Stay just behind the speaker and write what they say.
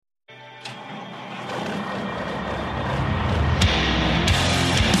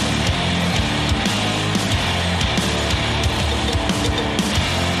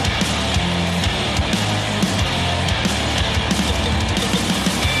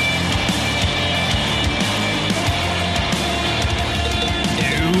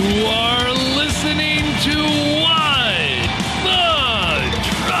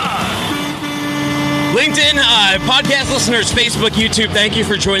LinkedIn, podcast listeners, Facebook, YouTube, thank you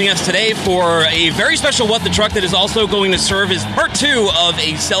for joining us today for a very special What the Truck that is also going to serve as part 2 of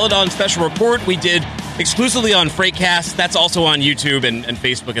a Celadon special report we did exclusively on Freightcast. That's also on YouTube and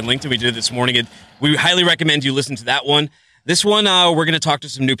Facebook and LinkedIn. We did it this morning. And we highly recommend you listen to that one. This one, we're going to talk to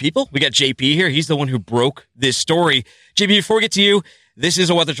some new people. We got JP here. He's the one who broke this story. JP, before we get to you, this is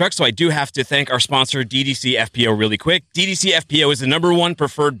a What the Truck, so I do have to thank our sponsor, DDC FPO, really quick. DDC FPO is the #1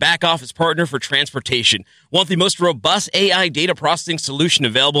 preferred back-office partner for transportation. Want the most robust AI data processing solution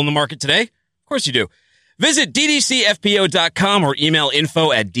available in the market today? Of course you do. Visit ddcfpo.com or email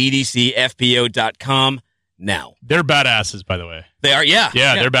info@ddcfpo.com now. They're badasses, by the way. They are, yeah.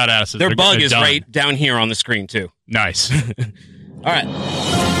 Yeah, they're badasses. Their bug they're is done. right down here on the screen, too. Nice. All right.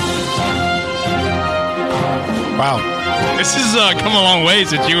 Wow. This has come a long way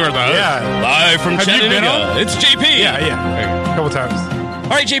since you were the host. Yeah. Live from Have you been Chattanooga, it's JP. Yeah. A couple times.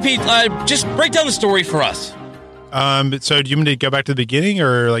 All right, JP, just break down the story for us. So do you want me to go back to the beginning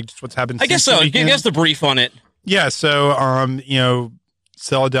or like just what's happened? I guess since so. the Give us the brief on it. Yeah. So,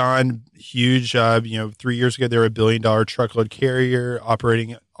 Celadon, huge, 3 years ago, they were $1 billion truckload carrier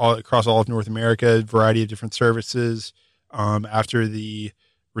operating across all of North America, a variety of different services. After the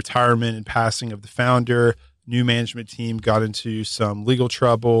retirement and passing of the founder, new management team got into some legal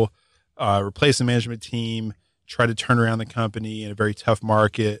trouble, replaced the management team, tried to turn around the company in a very tough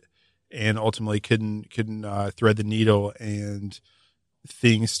market, and ultimately couldn't thread the needle, and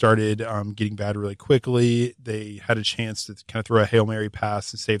things started getting bad really quickly. They had a chance to kind of throw a Hail Mary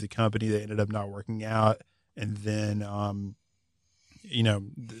pass and save the company. They ended up not working out, and then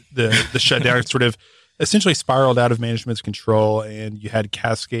the shutdown sort of essentially spiraled out of management's control, and you had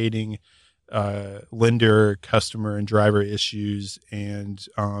cascading lender, customer, and driver issues. And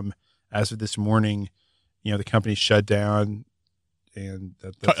as of this morning, the company shut down. And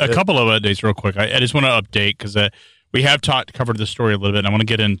that's a couple of updates real quick. I just want to update because we have covered the story a little bit, and I want to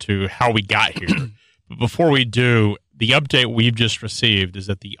get into how we got here. But before we do, the update we've just received is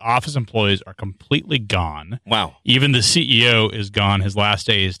that the office employees are completely gone. Wow. Even the CEO is gone. His last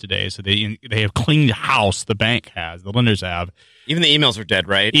day is today. So they have cleaned house. The bank has. The lenders have. Even the emails are dead,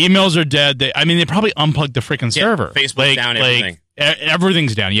 right? Emails are dead. They probably unplugged the freaking server. Facebook's down, everything.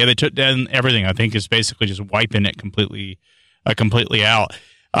 Everything's down. Yeah, they took down everything. I think is basically just wiping it completely out.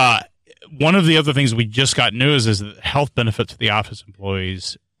 One of the other things we just got news is that health benefits for the office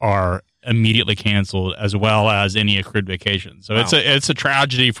employees are immediately canceled, as well as any accrued vacation. So wow. it's a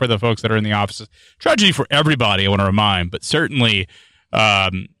tragedy for the folks that are in the offices. Tragedy for everybody, I want to remind, but certainly,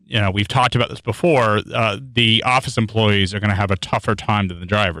 we've talked about this before. The office employees are going to have a tougher time than the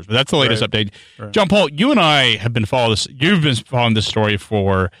drivers. But that's the latest update. Right. John Paul, you and I have been following this. You've been following this story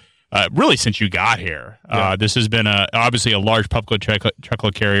for really since you got here. Yeah. This has been obviously a large public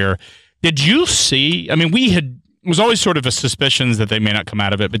truckload carrier. Did you see? I mean, it was always sort of a suspicions that they may not come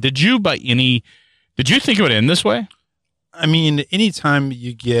out of it. But did you think it would end this way? I mean, anytime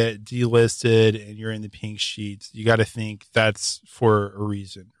you get delisted and you're in the pink sheets, you got to think that's for a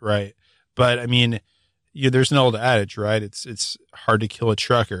reason, right? But I mean, there's an old adage, right? It's hard to kill a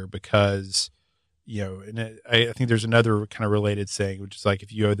trucker because, and I think there's another kind of related saying, which is like,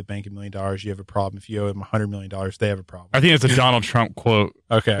 if you owe the bank $1 million, you have a problem. If you owe them $100 million, they have a problem. I think it's a Donald Trump quote.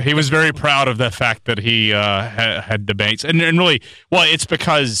 Okay. He was very proud of the fact that he had the banks. And really, well, it's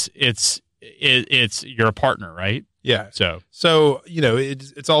because it's you're a partner, right? Yeah. So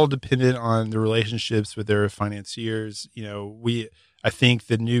it's all dependent on the relationships with their financiers. I think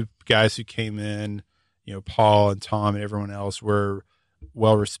the new guys who came in, Paul and Tom and everyone else were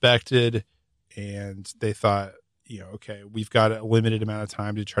well respected, and they thought, okay, we've got a limited amount of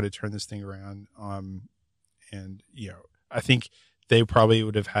time to try to turn this thing around. I think they probably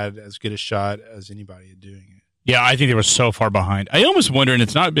would have had as good a shot as anybody at doing it. Yeah, I think they were so far behind. I almost wonder, and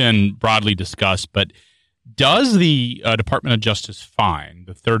it's not been broadly discussed, but does the Department of Justice fine,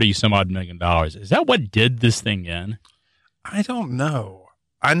 the 30-some-odd million dollars, is that what did this thing in? I don't know.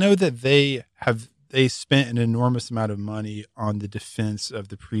 I know that they spent an enormous amount of money on the defense of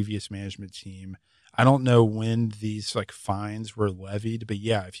the previous management team. I don't know when these fines were levied, but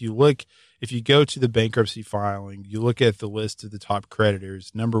yeah, if you go to the bankruptcy filing, you look at the list of the top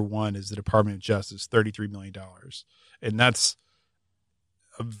creditors, number one is the Department of Justice, $33 million. And that's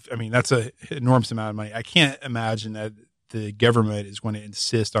an enormous amount of money. I can't imagine that the government is going to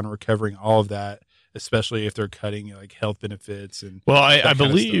insist on recovering all of that, especially if they're cutting health benefits. And well, I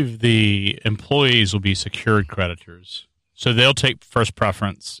believe the employees will be secured creditors. So they'll take first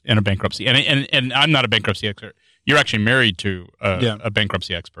preference in a bankruptcy. And I'm not a bankruptcy expert. You're actually married to a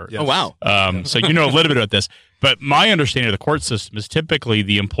bankruptcy expert. Yes. Oh, wow. So you know a little bit about this. But my understanding of the court system is typically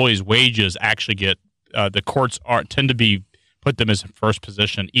the employee's wages actually get the courts tend to put them as first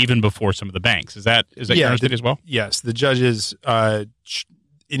position even before some of the banks. Is that your understanding as well? Yes, the judges,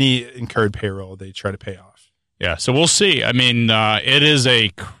 any incurred payroll they try to pay off. Yeah, so we'll see. I mean, it is a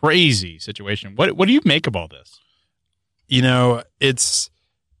crazy situation. What do you make of all this? It's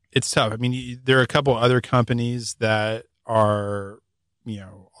tough. I mean, there are a couple other companies that are,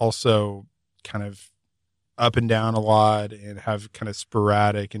 also kind of up and down a lot and have kind of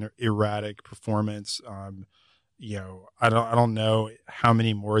sporadic and erratic performance. I don't know how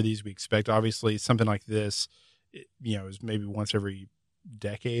many more of these we expect. Obviously, something like this, is maybe once every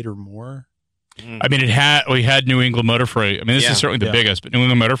decade or more. I mean, we had New England Motor Freight. I mean, this is certainly the biggest, but New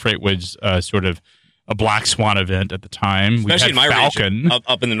England Motor Freight was sort of a black swan event at the time. Especially in my Falcon. region,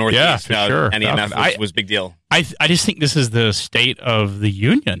 up in the Northeast. Yeah, for sure. NEMF was a big deal. I just think this is the state of the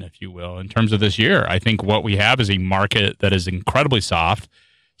union, if you will, in terms of this year. I think what we have is a market that is incredibly soft.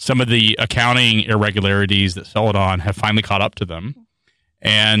 Some of the accounting irregularities that Celadon have finally caught up to them.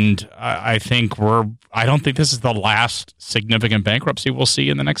 And I don't think this is the last significant bankruptcy we'll see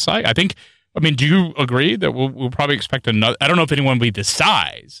in the next cycle. Do you agree that we'll probably expect another? I don't know if anyone will be this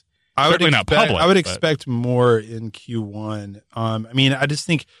size. Certainly not public. I would expect more in Q1. I just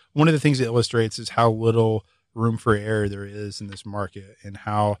think one of the things it illustrates is how little room for error there is in this market, and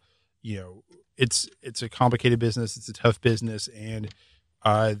how it's a complicated business. It's a tough business, and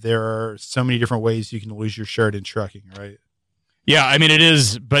there are so many different ways you can lose your shirt in trucking, right? Yeah, I mean it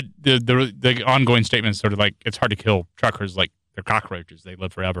is, but the ongoing statement is sort of like it's hard to kill truckers like they're cockroaches; they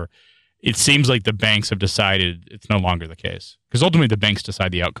live forever. It seems like the banks have decided it's no longer the case, because ultimately the banks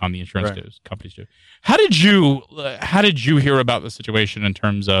decide the outcome. The insurance companies do. How did you hear about the situation in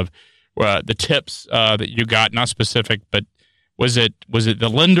terms of the tips that you got? Not specific, but was it the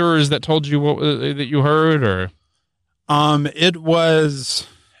lenders that told you that you heard, or? It was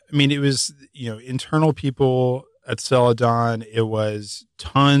internal people at Celadon. It was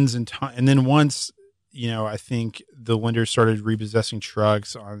tons and tons. And then once, I think the lenders started repossessing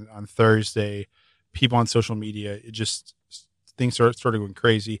trucks on Thursday, people on social media, things started going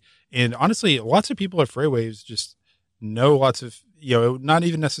crazy. And honestly, lots of people at Freightwaves just know lots of, not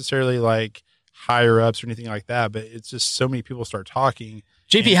even necessarily like higher ups or anything like that, but it's just so many people start talking.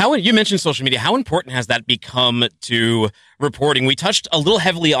 JP, you mentioned social media. How important has that become to reporting? We touched a little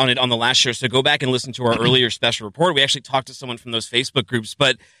heavily on it on the last show, so go back and listen to our earlier special report. We actually talked to someone from those Facebook groups,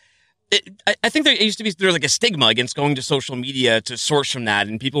 but I think there used to be like a stigma against going to social media to source from that,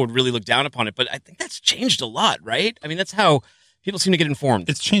 and people would really look down upon it. But I think that's changed a lot, right? I mean, that's how people seem to get informed.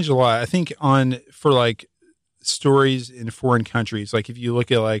 It's changed a lot. I think for like stories in foreign countries, like if you look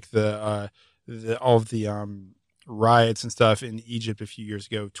at like all of the riots and stuff in Egypt a few years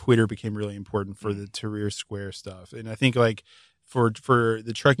ago, Twitter became really important for the Tahrir Square stuff. And I think like for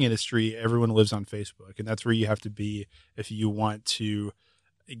the trucking industry, everyone lives on Facebook, and that's where you have to be if you want to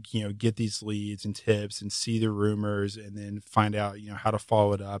get these leads and tips and see the rumors, and then find out how to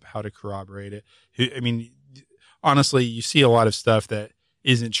follow it up, how to corroborate it. I mean, honestly, you see a lot of stuff that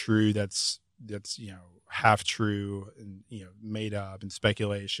isn't true, that's half true and made up, and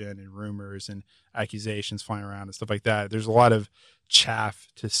speculation and rumors and accusations flying around and stuff like that. There's a lot of chaff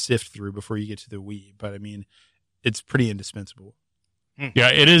to sift through before you get to the wheat, but I mean, it's pretty indispensable. Yeah,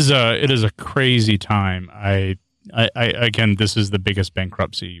 it is a crazy time. I again, this is the biggest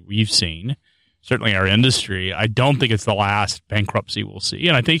bankruptcy we've seen, certainly our industry. I don't think it's the last bankruptcy we'll see,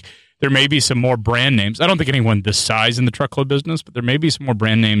 and I think there may be some more brand names. I don't think anyone this size in the truckload business, but there may be some more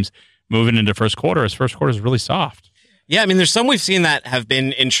brand names moving into first quarter, as first quarter is really soft. Yeah, I mean, there's some we've seen that have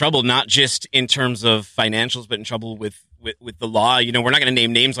been in trouble, not just in terms of financials, but in trouble with the law. We're not going to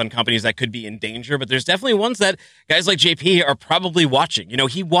name names on companies that could be in danger, but there's definitely ones that guys like JP are probably watching.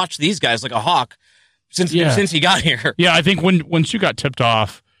 He watched these guys like a hawk since he got here. Yeah, I think once you got tipped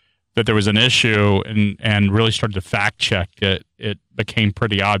off that there was an issue and really started to fact check it, it became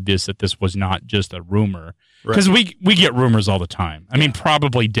pretty obvious that this was not just a rumor. Because we get rumors all the time. I mean,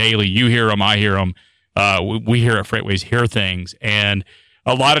 probably daily. You hear them, I hear them. We here at Freightways hear things, and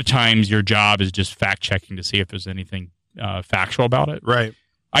a lot of times your job is just fact checking to see if there's anything factual about it. Right.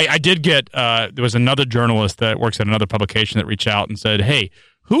 I did get there was another journalist that works at another publication that reached out and said, "Hey,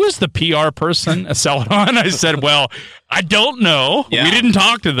 who is the PR person at Celadon?" I said, "Well, I don't know. Yeah. We didn't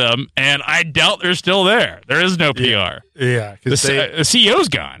talk to them, and I doubt they're still there. There is no PR. Yeah, because the CEO's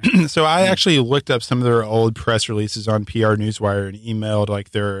gone." So I actually looked up some of their old press releases on PR Newswire and emailed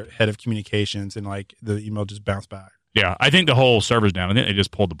like their head of communications, and like the email just bounced back. Yeah, I think the whole server's down. I think they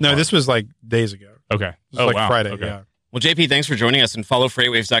just pulled the plug. No, this was like days ago. Okay. This was wow. Friday. Okay. Yeah. Well, JP, thanks for joining us, and follow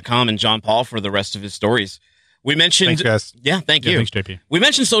freightwaves.com and John Paul for the rest of his stories. We mentioned, Thanks, guys. yeah, thank you. Thanks, JP. We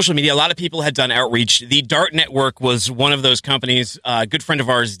mentioned social media. A lot of people had done outreach. The Dart Network was one of those companies. A good friend of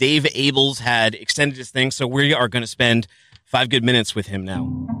ours, Dave Abels, had extended his thing. So we are going to spend 5 good minutes with him now.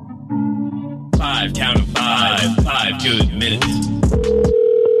 5, count 5, 5 good minutes.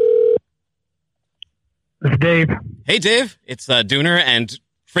 This is Dave. Hey, Dave. It's Dooner and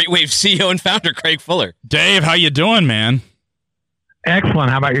FreightWave CEO and founder Craig Fuller. Dave, how you doing, man? Excellent.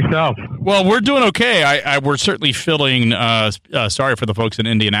 How about yourself? Well, we're doing okay. We're certainly feeling sorry for the folks in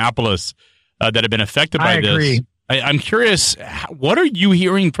Indianapolis that have been affected by I agree. this. I'm curious, what are you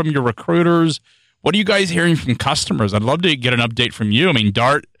hearing from your recruiters? What are you guys hearing from customers? I'd love to get an update from you. I mean,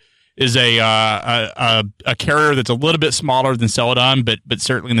 Dart is a carrier that's a little bit smaller than Celadon, but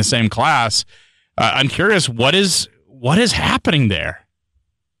certainly in the same class. I'm curious, what is happening there?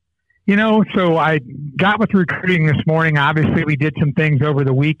 So I got with recruiting this morning. Obviously, we did some things over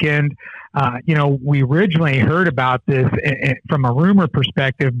the weekend. We originally heard about this from a rumor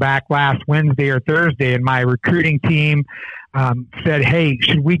perspective back last Wednesday or Thursday, and my recruiting team said, hey,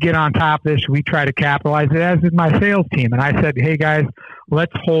 should we get on top of this? Should we try to capitalize it? As did my sales team. And I said, hey, guys,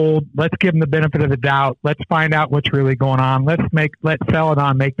 let's give them the benefit of the doubt. Let's find out what's really going on. Let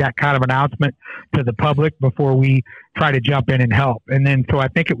Celadon make that kind of announcement to the public before we try to jump in and help. And then, so I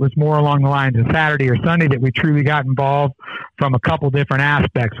think it was more along the lines of Saturday or Sunday that we truly got involved from a couple different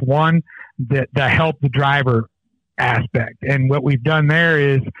aspects. One, the help the driver aspect. And what we've done there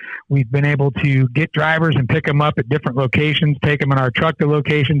is we've been able to get drivers and pick them up at different locations, take them in our truck to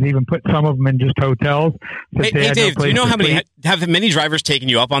locations, even put some of them in just hotels. Hey, Dave, do you know have many drivers taken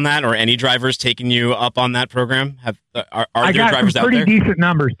you up on that, or any drivers taken you up on that program? Are there drivers out there? I got pretty decent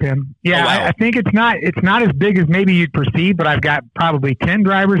numbers, Tim. Yeah, oh, wow. I think it's not as big as maybe you'd perceive, but I've got probably 10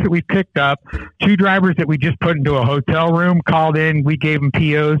 drivers that we picked up, 2 drivers that we just put into a hotel room, called in, we gave them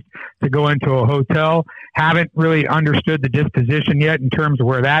POs to go into a hotel. Haven't really understood the disposition yet in terms of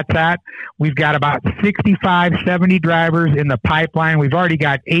where that's at. We've got about 65, 70 drivers in the pipeline. We've already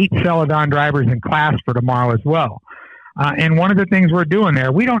got 8 Celadon drivers in class for tomorrow as well. And one of the things we're doing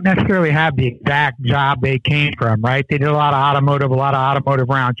there, we don't necessarily have the exact job they came from, right? They did a lot of automotive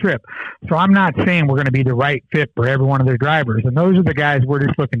round trip. So I'm not saying we're going to be the right fit for every one of their drivers. And those are the guys we're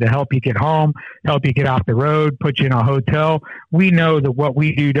just looking to help you get home, help you get off the road, put you in a hotel. We know that what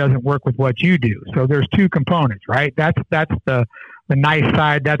we do doesn't work with what you do. So there's 2 components, right? That's the nice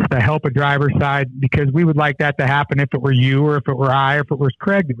side. That's the help a driver side, because we would like that to happen if it were you, or if it were I, or if it was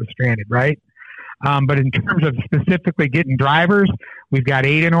Craig that was stranded, right? But in terms of specifically getting drivers, we've got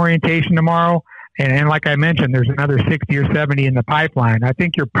 8 in orientation tomorrow. And like I mentioned, there's another 60 or 70 in the pipeline. I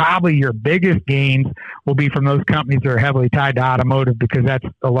think your biggest gains will be from those companies that are heavily tied to automotive, because that's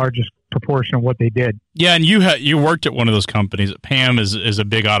the largest proportion of what they did. Yeah, and you worked at one of those companies. Pam is a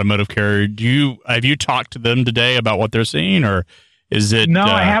big automotive carrier. Have you talked to them today about what they're seeing, or is it? No,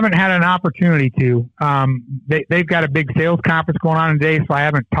 I haven't had an opportunity to. They've got a big sales conference going on today, so I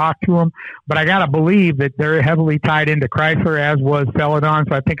haven't talked to them. But I got to believe that they're heavily tied into Chrysler, as was Celadon.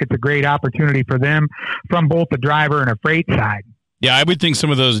 So I think it's a great opportunity for them from both the driver and a freight side. Yeah, I would think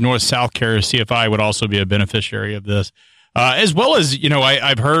some of those north-south carriers, CFI, would also be a beneficiary of this. As well as,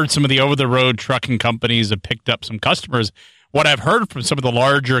 I've heard some of the over-the-road trucking companies have picked up some customers. What I've heard from some of the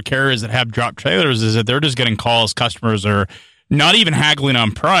larger carriers that have drop trailers is that they're just getting calls. Customers are not even haggling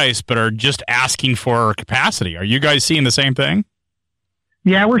on price, but are just asking for capacity. Are you guys seeing the same thing?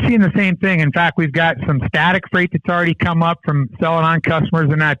 Yeah, we're seeing the same thing. In fact, we've got some static freight that's already come up from Celadon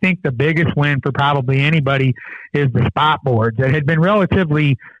customers, and I think the biggest win for probably anybody is the spot boards that had been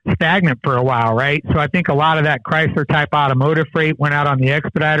relatively stagnant for a while, right? So I think a lot of that Chrysler type automotive freight went out on the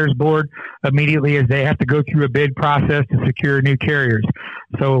Expeditors board immediately, as they have to go through a bid process to secure new carriers.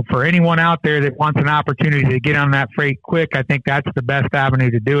 So for anyone out there that wants an opportunity to get on that freight quick, I think that's the best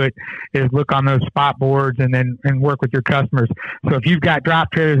avenue to do it, is look on those spot boards and work with your customers. So if you've got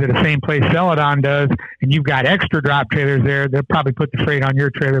drop trailers at the same place Celadon does, and you've got extra drop trailers there, they'll probably put the freight on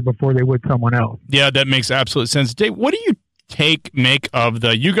your trailer before they would someone else. Yeah, that makes absolute sense. Dave, what do you make of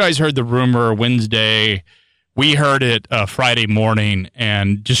you guys heard the rumor Wednesday, we heard it Friday morning,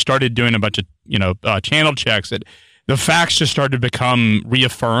 and just started doing a bunch of channel checks. That the facts just started to become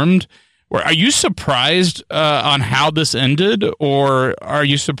reaffirmed. Are you surprised on how this ended, or are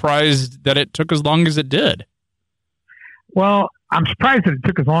you surprised that it took as long as it did? Well, I'm surprised that it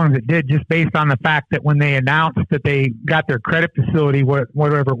took as long as it did, just based on the fact that when they announced that they got their credit facility,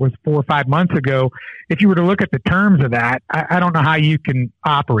 whatever it was, 4 or 5 months ago, if you were to look at the terms of that, I don't know how you can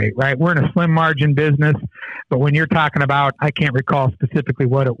operate, right? We're in a slim margin business. But when you're talking about, I can't recall specifically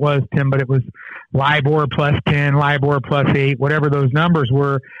what it was, Tim, but it was LIBOR plus 10, LIBOR plus 8, whatever those numbers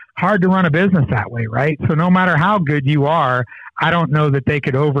were. Hard to run a business that way, right? So no matter how good you are, I don't know that they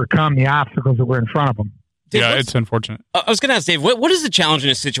could overcome the obstacles that were in front of them. Dave, yeah, it's unfortunate. I was going to ask Dave, what is the challenge in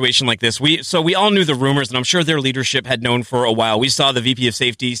a situation like this? We all knew the rumors, and I'm sure their leadership had known for a while. We saw the VP of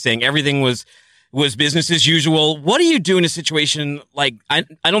Safety saying everything was business as usual. What do you do in a situation like, I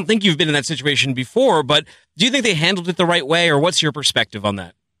don't think you've been in that situation before, but do you think they handled it the right way, or what's your perspective on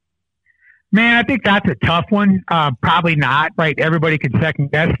that? Man, I think that's a tough one. Probably not, right? Everybody could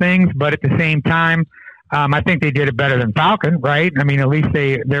second guess things, but at the same time, I think they did it better than Falcon, right? I mean, at least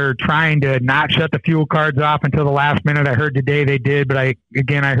they're trying to not shut the fuel cards off until the last minute. I heard today they did, but I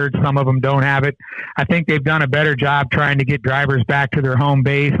heard some of them don't have it. I think they've done a better job trying to get drivers back to their home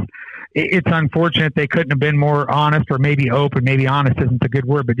base. It's unfortunate they couldn't have been more honest, or maybe open. Maybe honest isn't a good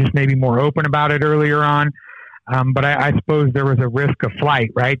word, but just maybe more open about it earlier on. But I suppose there was a risk of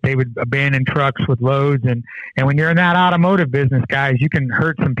flight, right? They would abandon trucks with loads. And when you're in that automotive business, guys, you can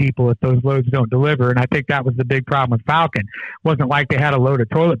hurt some people if those loads don't deliver. And I think that was the big problem with Falcon. It wasn't like they had a load of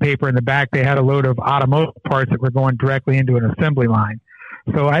toilet paper in the back. They had a load of automotive parts that were going directly into an assembly line.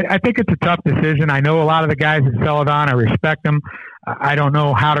 So I think it's a tough decision. I know a lot of the guys at Celadon. I respect them. I don't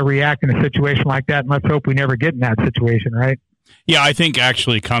know how to react in a situation like that. And let's hope we never get in that situation, right? Yeah, I think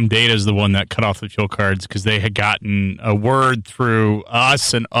actually ComData is the one that cut off the fuel cards because they had gotten a word through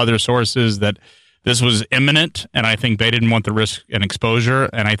us and other sources that this was imminent, and I think they didn't want the risk and exposure,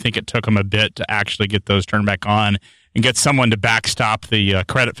 and I think it took them a bit to actually get those turned back on and get someone to backstop the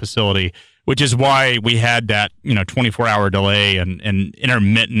credit facility, which is why we had that 24-hour delay and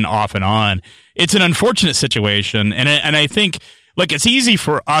intermittent off and on. It's an unfortunate situation, and I think – look, it's easy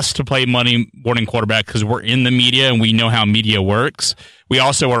for us to play Monday morning quarterback because we're in the media and we know how media works. We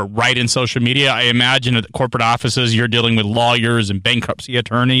also are right in social media. I imagine at the corporate offices, you're dealing with lawyers and bankruptcy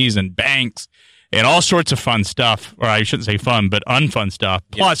attorneys and banks and all sorts of fun stuff. Or I shouldn't say fun, but unfun stuff.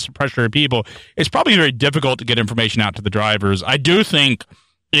 Plus pressure of people. It's probably very difficult to get information out to the drivers. I do think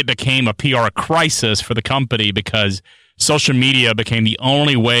it became a PR crisis for the company because social media became the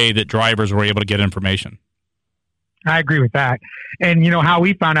only way that drivers were able to get information. I agree with that. And, how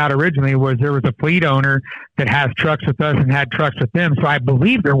we found out originally was there was a fleet owner that has trucks with us and had trucks with them. So I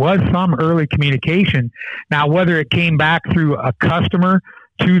believe there was some early communication. Now, whether it came back through a customer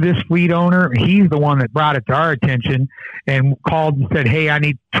to this fleet owner, he's the one that brought it to our attention and called and said, hey, I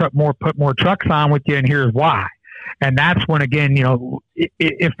need put more trucks on with you, and here's why. And that's when, again,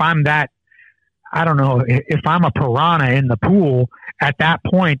 if I'm that, I don't know, if I'm a piranha in the pool, at that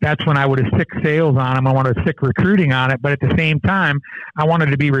point, that's when I would have sick sales on them. I wanted to sick recruiting on it. But at the same time, I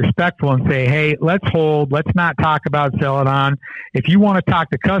wanted to be respectful and say, hey, let's hold. Let's not talk about Celadon. If you want to talk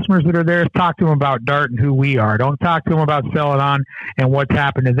to customers that are there, talk to them about DART and who we are. Don't talk to them about Celadon and what's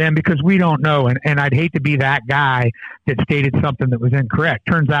happened to them because we don't know. And I'd hate to be that guy that stated something that was incorrect.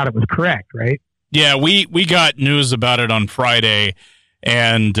 Turns out it was correct, right? Yeah, we got news about it on Friday.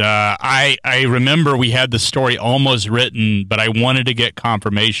 And I remember we had the story almost written, but I wanted to get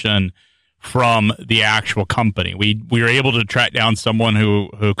confirmation from the actual company. We were able to track down someone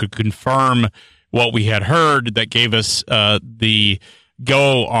who could confirm what we had heard that gave us the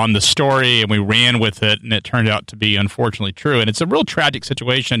go on the story, and we ran with it, and it turned out to be unfortunately true. And it's a real tragic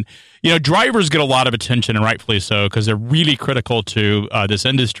situation. Drivers get a lot of attention, and rightfully so, because they're really critical to this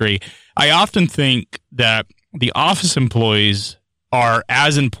industry. I often think that the office employees are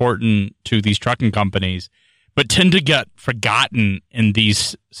as important to these trucking companies, but tend to get forgotten in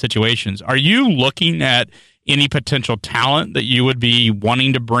these situations. Are you looking at any potential talent that you would be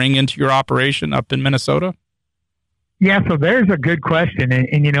wanting to bring into your operation up in Minnesota? Yeah, so there's a good question.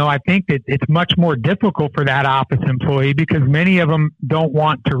 And I think that it's much more difficult for that office employee because many of them don't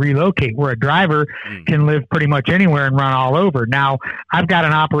want to relocate, where a driver can live pretty much anywhere and run all over. Now, I've got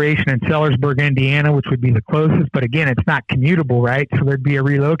an operation in Sellersburg, Indiana, which would be the closest, but again, it's not commutable, right? So there'd be a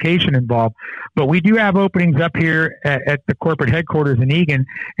relocation involved. But we do have openings up here at the corporate headquarters in Eagan.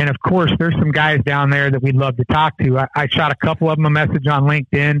 And of course, there's some guys down there that we'd love to talk to. I shot a couple of them a message on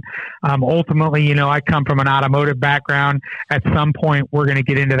LinkedIn. Ultimately, I come from an automotive background. At some point, we're going to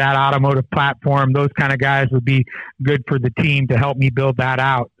get into that automotive platform. Those kind of guys would be good for the team to help me build that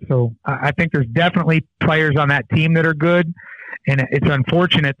out. So I think there's definitely players on that team that are good. And it's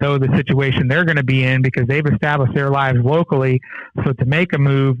unfortunate, though, the situation they're going to be in because they've established their lives locally. So to make a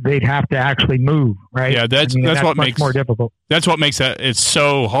move, they'd have to actually move, right? Yeah, that's what makes more difficult. That's what makes it's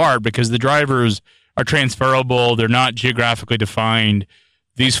so hard because the drivers are transferable. They're not geographically defined.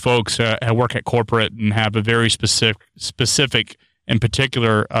 These folks work at corporate and have a very specific and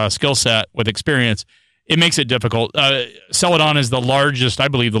particular skill set with experience. it makes it difficult. Celadon is I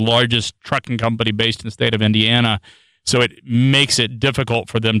believe the largest trucking company based in the state of Indiana, so it makes it difficult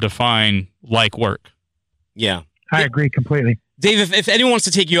for them to find like work. Yeah. I agree completely. Dave, if anyone wants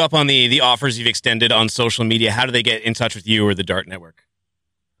to take you up on the offers you've extended on social media, how do they get in touch with you or the Dart Network?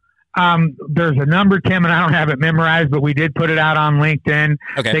 There's a number, Tim, and I don't have it memorized, but we did put it out on LinkedIn.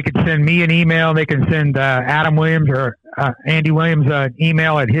 Okay. They could send me an email. They can send Adam Williams or Andy Williams an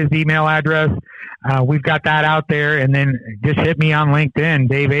email at his email address. We've got that out there, and then just hit me on LinkedIn,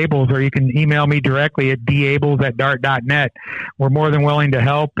 Dave Abels, or you can email me directly at dabels@dart.net. We're more than willing to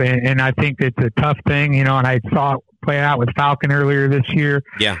help, and I think it's a tough thing, and I saw it play out with Falcon earlier this year.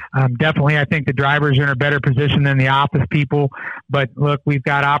 Yeah. Definitely, I think the drivers are in a better position than the office people. But look, we've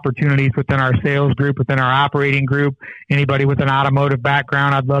got opportunities within our sales group, within our operating group. Anybody with an automotive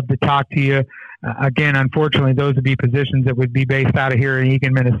background, I'd love to talk to you. Again, unfortunately, those would be positions that would be based out of here in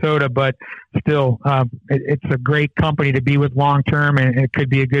Eagan, Minnesota. But still, it's a great company to be with long term, and it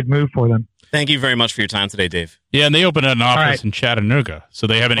could be a good move for them. Thank you very much for your time today, Dave. Yeah, and they opened an office right. in Chattanooga, so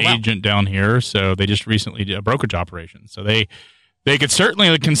they have an agent down here. So they just recently did a brokerage operation. So they could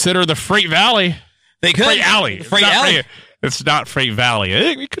certainly consider the Freight Valley. They could. Freight Alley. Freight Alley. It's not Freight Valley.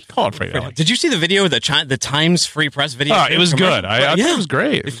 We could call it Freight Valley. Did you see the video, the Times Free Press video? Oh, it was good. I thought it was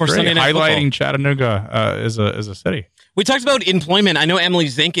great. Before Great. Sunday Night Highlighting Football. Chattanooga as a city. We talked about employment. I know Emily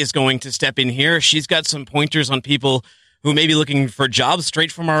Zink is going to step in here. She's got some pointers on people who may be looking for jobs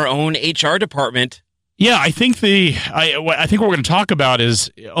straight from our own HR department. Yeah, I think I think what we're going to talk about is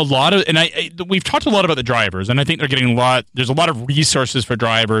a lot of, and we've talked a lot about the drivers, and I think they're getting there's a lot of resources for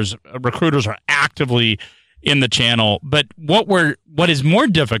drivers. Recruiters are actively in the channel, but what is more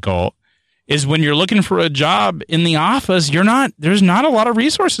difficult is when you're looking for a job in the office, there's not a lot of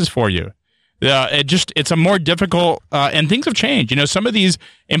resources for you. It's a more difficult, and things have changed. Some of these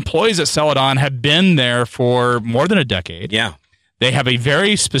employees at Celadon have been there for more than a decade. Yeah. They have a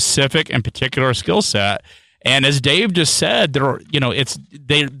very specific and particular skill set, and as Dave just said, they're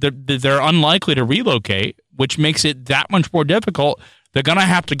unlikely to relocate, which makes it that much more difficult. They're going to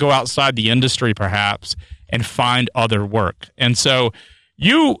have to go outside the industry, perhaps, and find other work. And so,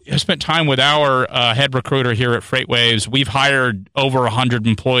 you have spent time with our head recruiter here at FreightWaves. We've hired over 100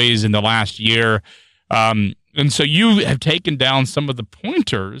 employees in the last year, and so you have taken down some of the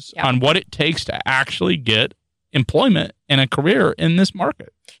pointers on what it takes to actually get employment and a career in this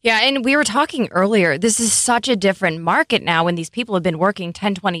market. Yeah, and we were talking earlier, this is such a different market now when these people have been working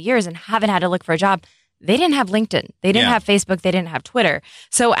 10, 20 years and haven't had to look for a job. They didn't have LinkedIn. They didn't have Facebook. They didn't have Twitter.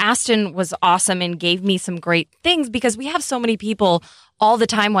 So Aston was awesome and gave me some great things because we have so many people all the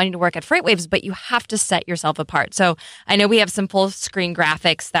time wanting to work at FreightWaves, but you have to set yourself apart. So I know we have some full screen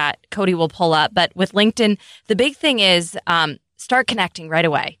graphics that Cody will pull up, but with LinkedIn, the big thing is start connecting right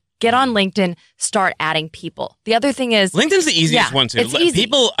away. Get on LinkedIn, start adding people. The other thing is... LinkedIn's the easiest one, too. It's easy.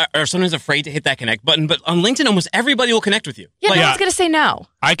 People are sometimes afraid to hit that connect button, but on LinkedIn, almost everybody will connect with you. Yeah, no one's going to say no.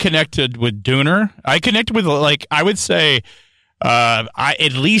 I connected with Dooner. I connected with, I would say,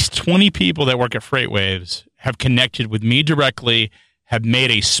 at least 20 people that work at FreightWaves have connected with me directly, have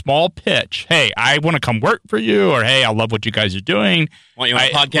made a small pitch. Hey, I want to come work for you, or hey, I love what you guys are doing. Want you on a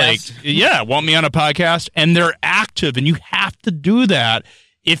podcast? Want me on a podcast. And they're active, and you have to do that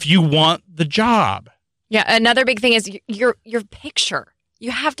if you want the job. Yeah, another big thing is your picture. You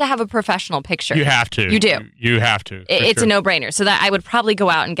have to have a professional picture. You have to. You do. You have to. It's a no-brainer. So that I would probably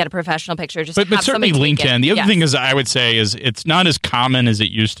go out and get a professional picture. But certainly LinkedIn. The other thing is, I would say, is it's not as common as it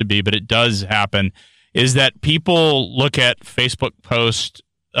used to be, but it does happen, is that people look at Facebook posts,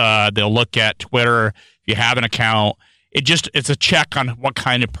 they'll look at Twitter, if you have an account. It's a check on what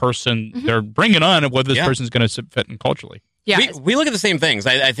kind of person they're bringing on and whether this person's going to fit in culturally. Yeah. We look at the same things.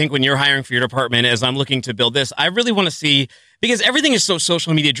 I think when you're hiring for your department, as I'm looking to build this, I really want to see, because everything is so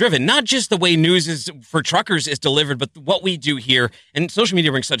social media driven, not just the way news is for truckers is delivered, but what we do here. And social media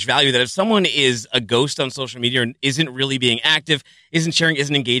brings such value that if someone is a ghost on social media and isn't really being active, isn't sharing,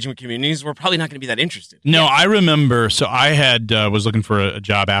 isn't engaging with communities, we're probably not going to be that interested. No, I remember. So I was looking for a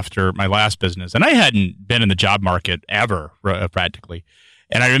job after my last business, and I hadn't been in the job market ever, practically.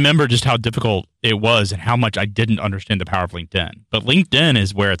 And I remember just how difficult it was and how much I didn't understand the power of LinkedIn. But LinkedIn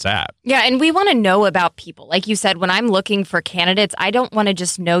is where it's at. Yeah, and we want to know about people. Like you said, when I'm looking for candidates, I don't want to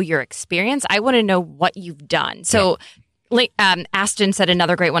just know your experience. I want to know what you've done. So Aston said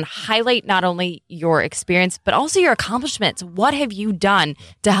another great one, highlight not only your experience, but also your accomplishments. What have you done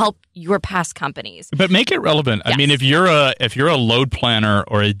to help your past companies? But make it relevant. Yes. I mean, if you're a load planner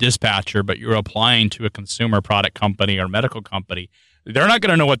or a dispatcher, but you're applying to a consumer product company or medical company, they're not going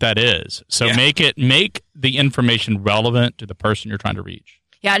to know what that is. So make the information relevant to the person you're trying to reach.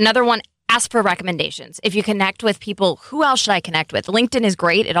 Yeah, another one, ask for recommendations. If you connect with people, who else should I connect with? LinkedIn is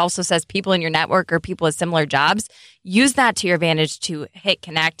great. It also says people in your network or people with similar jobs. Use that to your advantage to hit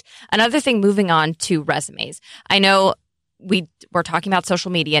connect. Another thing, moving on to resumes. I know we're talking about social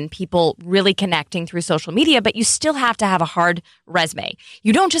media and people really connecting through social media, but you still have to have a hard resume.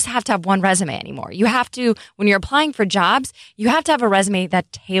 You don't just have to have one resume anymore. You have to, when you're applying for jobs, you have to have a resume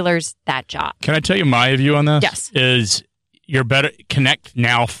that tailors that job. Can I tell you my view on this? Yes. Is you're better connect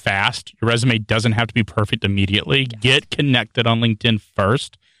now fast. Your resume doesn't have to be perfect immediately. Yes. Get connected on LinkedIn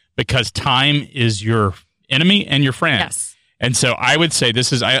first, because time is your enemy and your friend. Yes. And so I would say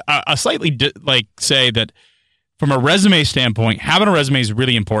this is, I slightly say that from a resume standpoint, having a resume is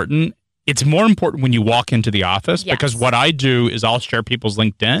really important. It's more important when you walk into the office, yes. because what I do is I'll share people's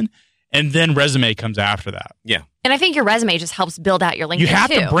LinkedIn, and then resume comes after that. Yeah. And I think your resume just helps build out your LinkedIn, you have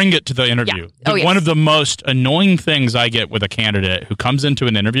too. to bring it to the interview. Yeah. One of the most annoying things I get with a candidate who comes into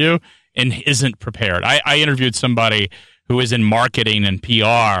an interview and isn't prepared. I interviewed somebody who was in marketing and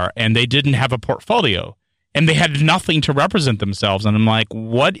PR, and they didn't have a portfolio, and they had nothing to represent themselves. And I'm like,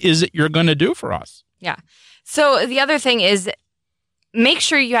 what is it you're going to do for us? Yeah. So the other thing is, make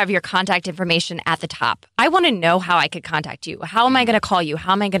sure you have your contact information at the top. I want to know how I could contact you. How am I going to call you?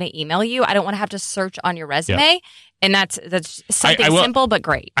 How am I going to email you? I don't want to have to search on your resume. Yeah. And that's something simple but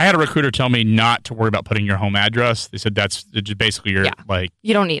great. I had a recruiter tell me not to worry about putting your home address. They said that's basically your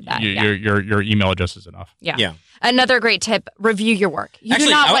you don't need that. Your email address is enough. Yeah. Another great tip: review your work.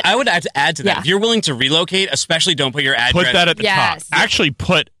 Actually, I would add to that. If you're willing to relocate, especially don't put your address. Put that at the top. Actually,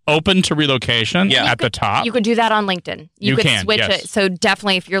 put open to relocation at the top. You could do that on LinkedIn. You could switch yes. it. So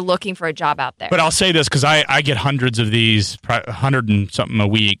definitely, if you're looking for a job out there. But I'll say this, because I get hundreds of these, 100 and something a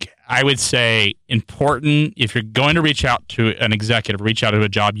week. I would say important, if you're going to reach out to an executive, reach out to a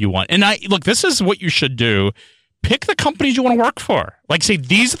job you want. And look, this is what you should do. Pick the companies you want to work for. Like, say,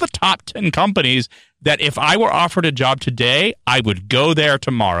 these are the top 10 companies that if I were offered a job today, I would go there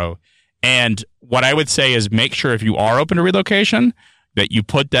tomorrow. And what I would say is make sure if you are open to relocation, that you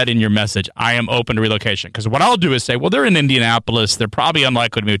put that in your message. I am open to relocation. Because what I'll do is say, well, they're in Indianapolis. They're probably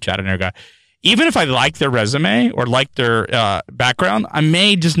unlikely to move to Chattanooga. Even if I like their resume or like their background, I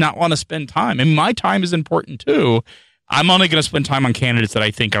may just not want to spend time. And my time is important too. I'm only going to spend time on candidates that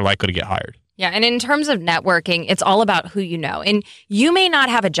I think are likely to get hired. Yeah, and in terms of networking, it's all about who you know. And you may not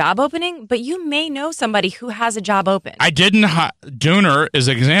have a job opening, but you may know somebody who has a job open. I didn't. Dooner is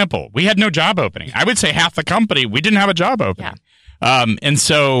an example. We had no job opening. I would say half the company, we didn't have a job opening. Yeah. And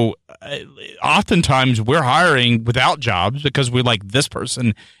so oftentimes we're hiring without jobs because we're like, this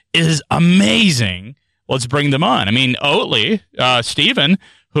person is amazing. Let's bring them on. I mean, Oatly, Stephen,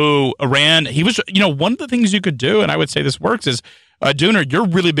 who ran, he was, one of the things you could do, and I would say this works, is Dooner, you're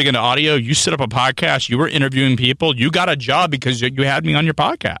really big into audio. You set up a podcast. You were interviewing people. You got a job because you had me on your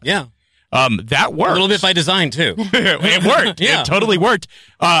podcast. Yeah. That works. A little bit by design, too. It worked. Yeah. It totally worked.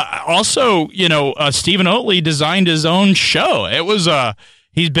 Also, Stephen Oatly designed his own show. It was,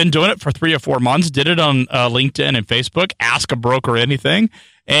 he's been doing it for 3 or 4 months, did it on LinkedIn and Facebook, Ask a Broker Anything.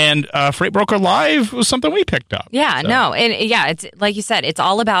 And Freight Broker Live was something we picked up. Yeah, no. And it's like you said, it's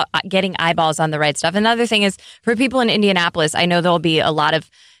all about getting eyeballs on the right stuff. Another thing is, for people in Indianapolis, I know there'll be a lot of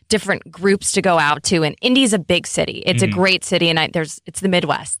different groups to go out to. And Indy's a big city. It's a great city. And it's the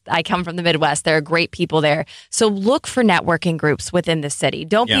Midwest. I come from the Midwest. There are great people there. So look for networking groups within the city.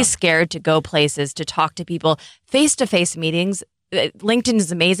 Don't be scared to go places, to talk to people. Face-to-face meetings. LinkedIn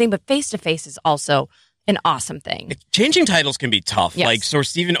is amazing, but face-to-face is also an awesome thing. Changing titles can be tough. Yes. Like, so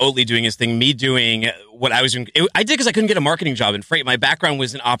Stephen Oatly doing his thing, me doing what I was doing. I did because I couldn't get a marketing job in freight. My background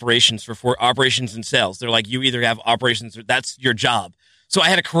was in operations for operations and sales. They're like, you either have operations or that's your job. So I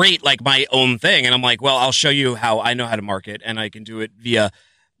had to create like my own thing. And I'm like, well, I'll show you how I know how to market, and I can do it via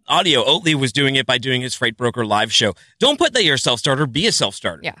audio. Oatly was doing it by doing his Freight Broker Live show. Don't put that you're a self-starter. Be a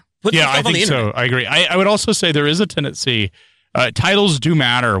self-starter. Yeah. I think so. I agree. I would also say there is a tendency. Titles do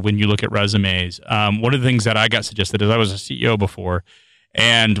matter when you look at resumes. One of the things that I got suggested is I was a CEO before,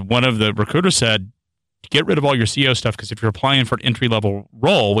 and one of the recruiters said, get rid of all your CEO stuff, because if you're applying for an entry-level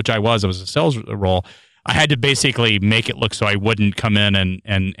role, which I was a sales role, I had to basically make it look so I wouldn't come in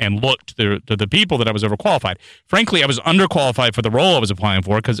and look to the people that I was overqualified. Frankly, I was underqualified for the role I was applying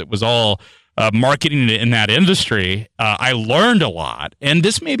for because it was all marketing in that industry. I learned a lot, and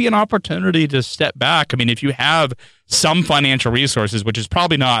this may be an opportunity to step back. I mean, if you have some financial resources, which is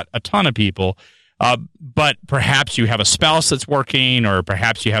probably not a ton of people, but perhaps you have a spouse that's working, or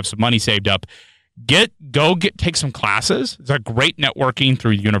perhaps you have some money saved up, take some classes. It's a great networking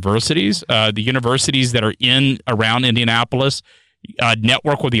through universities. The universities that are around Indianapolis,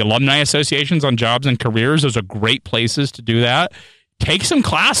 network with the alumni associations on jobs and careers. Those are great places to do that. take some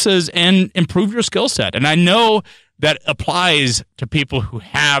classes and improve your skill set. And I know that applies to people who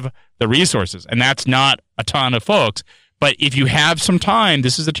have the resources, and that's not a ton of folks. But if you have some time,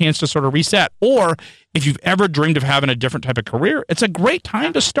 this is a chance to sort of reset. Or if you've ever dreamed of having a different type of career, it's a great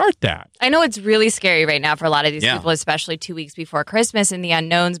time to start that. I know it's really scary right now for a lot of these people, especially 2 weeks before Christmas and the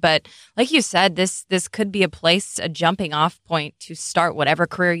unknowns. But like you said, this could be a jumping off point to start whatever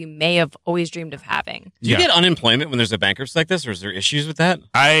career you may have always dreamed of having. Do you get unemployment when there's a bankruptcy like this, or is there issues with that?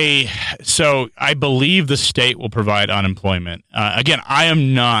 I believe the state will provide unemployment. Again, I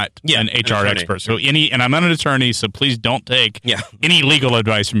am not an HR expert, and I'm not an attorney, so please don't take any legal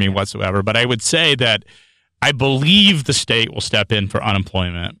advice from me whatsoever. But I would say that I believe the state will step in for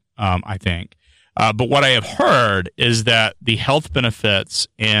unemployment, I think. But what I have heard is that the health benefits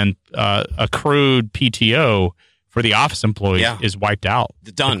and accrued PTO for the office employees is wiped out.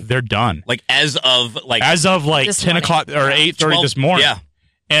 Done. They're done. As of 10 o'clock or 8:30 this morning. Yeah.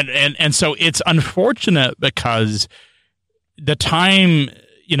 And so it's unfortunate because the time,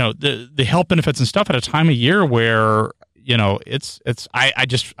 the health benefits and stuff at a time of year where,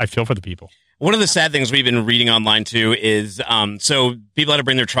 I feel for the people. One of the sad things we've been reading online, too, is so people had to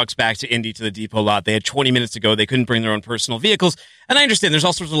bring their trucks back to Indy to the depot lot. They had 20 minutes to go. They couldn't bring their own personal vehicles. And I understand there's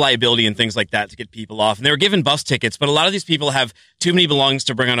all sorts of liability and things like that to get people off. And they were given bus tickets. But a lot of these people have too many belongings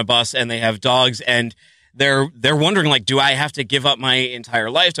to bring on a bus, and they have dogs. And they're wondering, do I have to give up my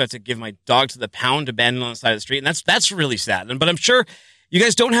entire life? Do I have to give my dog to the pound abandoned on the side of the street? And that's really sad. But I'm sure you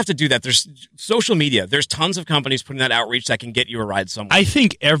guys don't have to do that. There's social media. There's tons of companies putting that outreach that can get you a ride somewhere. I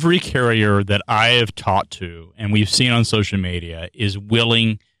think every carrier that I have talked to and we've seen on social media is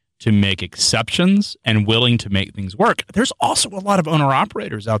willing to make exceptions and willing to make things work. There's also a lot of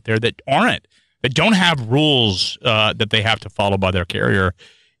owner-operators out there that don't have rules that they have to follow by their carrier,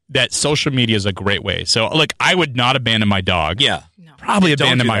 that social media is a great way. So, I would not abandon my dog. Yeah. Probably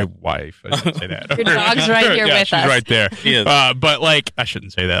abandon my wife. I shouldn't say that. Your dog's right here with us. She's right there. But I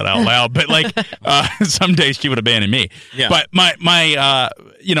shouldn't say that out loud. But someday she would abandon me. Yeah. But my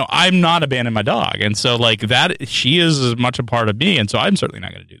I'm not abandoning my dog, and so that she is as much a part of me, and so I'm certainly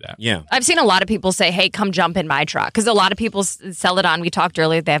not going to do that. Yeah. I've seen a lot of people say, "Hey, come jump in my truck," because a lot of people sell it on. We talked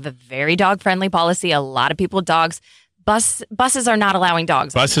earlier; they have a very dog friendly policy. A lot of people with dogs. Buses are not allowing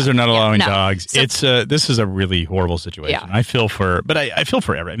dogs. Buses are not allowing dogs. So, it's this is a really horrible situation. Yeah. I feel for everyone.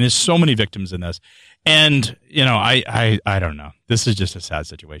 I mean, there's so many victims in this, and I don't know. This is just a sad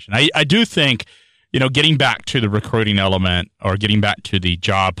situation. I do think, getting back to the recruiting element or getting back to the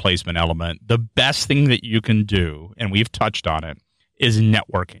job placement element, the best thing that you can do, and we've touched on it, is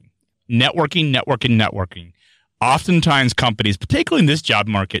networking. Networking. Oftentimes, companies, particularly in this job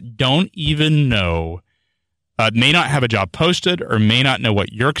market, don't even know. May not have a job posted or may not know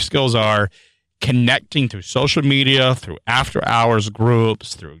what your skills are. Connecting through social media, through after-hours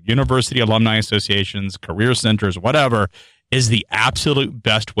groups, through university alumni associations, career centers, whatever, is the absolute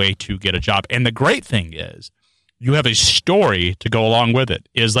best way to get a job. And the great thing is you have a story to go along with it.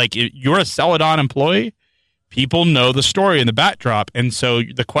 Is you're a Celadon employee, people know the story in the backdrop, and so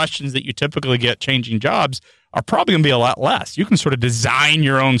the questions that you typically get changing jobs are probably going to be a lot less. You can sort of design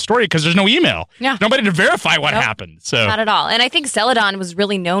your own story because there's no email. Yeah. Nobody to verify what happened. So not at all. And I think Celadon was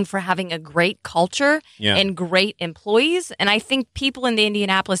really known for having a great culture and great employees. And I think people in the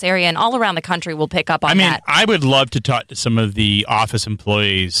Indianapolis area and all around the country will pick up on that. I would love to talk to some of the office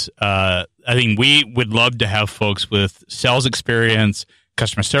employees. I think we would love to have folks with sales experience,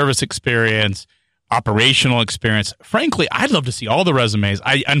 customer service experience, operational experience. Frankly, I'd love to see all the resumes.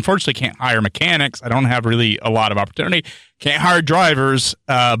 I unfortunately can't hire mechanics. I don't have really a lot of opportunity. Can't hire drivers.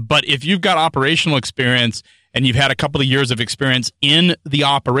 But if you've got operational experience and you've had a couple of years of experience in the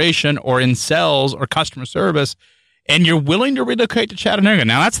operation or in sales or customer service, and you're willing to relocate to Chattanooga,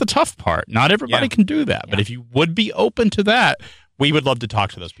 now that's the tough part. Not everybody can do that. But if you would be open to that, we would love to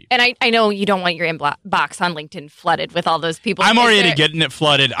talk to those people. And I know you don't want your inbox on LinkedIn flooded with all those people. I'm already getting it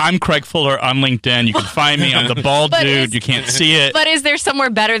flooded. I'm Craig Fuller on LinkedIn. You can find me. I'm the bald dude. You can't see it. But is there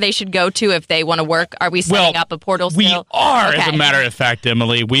somewhere better they should go to if they want to work? Are we setting up a portal still? We are, as a matter of fact,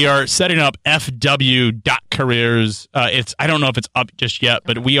 Emily. We are setting up fw.careers. I don't know if it's up just yet,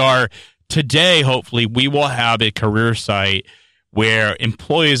 but we are today, hopefully, we will have a career site where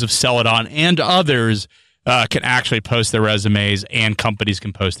employees of Celadon and others can actually post their resumes and companies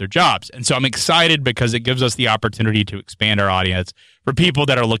can post their jobs. And so I'm excited because it gives us the opportunity to expand our audience for people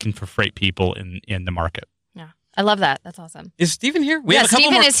that are looking for freight people in the market. Yeah, I love that. That's awesome. Is Stephen here?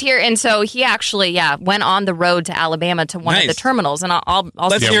 Stephen is here. And so he actually, went on the road to Alabama to one of the terminals. And I'll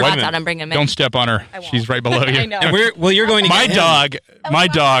see your thoughts out and bring him in. Don't step on her. She's right below you. I know. And you're going to my dog. My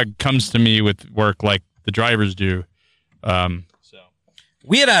dog comes to me with work like the drivers do.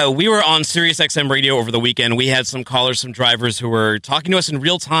 We were on Sirius XM radio over the weekend. We had some callers, some drivers who were talking to us in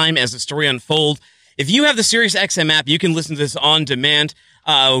real time as the story unfolds. If you have the Sirius XM app, you can listen to this on demand.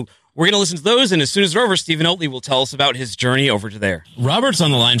 We're going to listen to those, and as soon as they're over, Stephen Oatley will tell us about his journey over to there. Robert's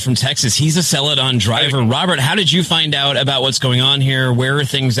on the line from Texas. He's a Celadon driver. Robert, how did you find out about what's going on here? Where are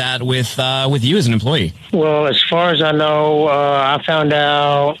things at with you as an employee? Well, as far as I know, I found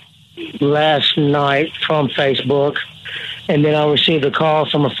out last night from Facebook, and then I received a call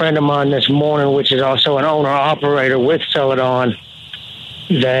from a friend of mine this morning, which is also an owner-operator with Celadon,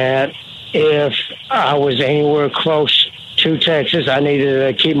 that if I was anywhere close to Texas, I needed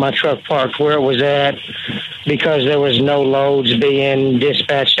to keep my truck parked where it was at because there was no loads being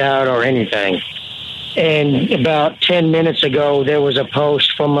dispatched out or anything. And about 10 minutes ago, there was a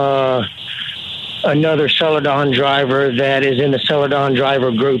post from another Celadon driver that is in the Celadon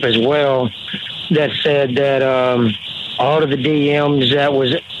driver group as well that said that all of the DMs that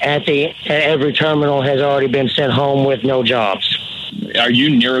was at every terminal has already been sent home with no jobs. Are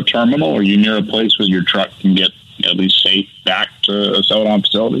you near a terminal? Are you near a place where your truck can get at least safe back to a Celadon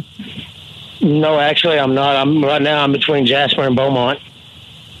facility? No, actually, I'm not. I'm between Jasper and Beaumont.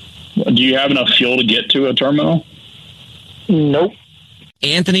 Do you have enough fuel to get to a terminal? Nope.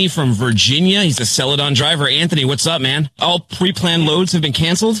 Anthony from Virginia. He's a Celadon driver. Anthony, what's up, man? All pre-planned loads have been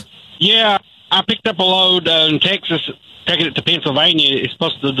canceled? Yeah, I picked up a load in Texas, taking it to Pennsylvania. It's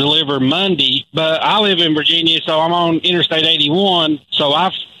supposed to deliver Monday, but I live in Virginia, so I'm on Interstate 81. So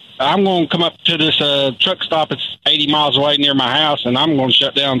I'm going to come up to this truck stop. It's 80 miles away near my house, and I'm going to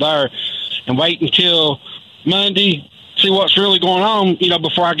shut down there and wait until Monday, see what's really going on,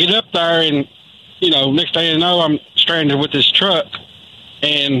 before I get up there. And, next thing you know, I'm stranded with this truck,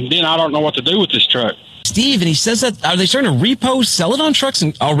 and then I don't know what to do with this truck. Steve, and he says that, are they starting to repo Celadon trucks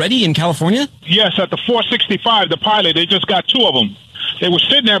already in California? Yes, at the 465, the Pilot, they just got 2 of them. They were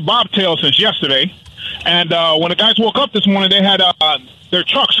sitting there bobtail since yesterday, and when the guys woke up this morning, they had their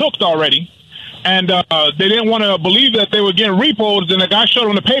trucks hooked already, and they didn't want to believe that they were getting repoed. And the guy showed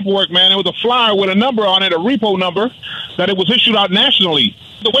them the paperwork, man. It was a flyer with a number on it, a repo number, that it was issued out nationally.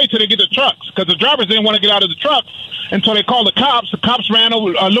 The wait till they get the trucks, because the drivers didn't want to get out of the truck until they called the cops. The cops ran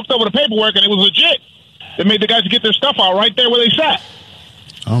over, looked over the paperwork, and it was legit. They made the guys get their stuff out right there where they sat.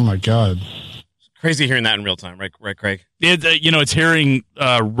 Oh my God! Crazy hearing that in real time, right, Craig? It's hearing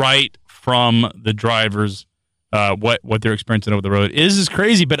right from the drivers what they're experiencing over the road is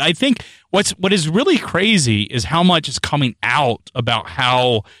crazy. But I think what is really crazy is how much is coming out about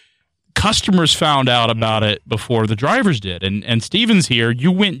how customers found out about it before the drivers did. And Steven's here.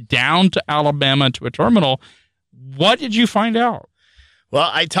 You went down to Alabama to a terminal. What did you find out? Well,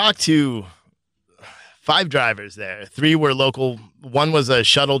 I talked to 5 drivers there. 3 were local. 1 was a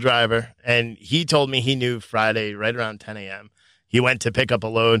shuttle driver, and he told me he knew Friday right around 10 a.m. He went to pick up a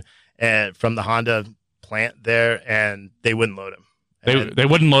load from the Honda plant there, and they wouldn't load him. They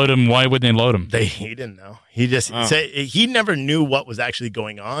wouldn't load him. Why wouldn't they load him? He didn't know. He just said he never knew what was actually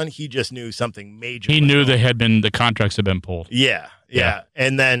going on. He just knew something major. He knew the contracts had been pulled. Yeah.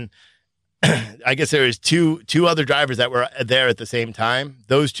 And then I guess there was two other drivers that were there at the same time.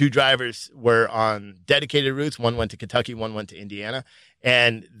 Those 2 drivers were on dedicated routes. One went to Kentucky, one went to Indiana,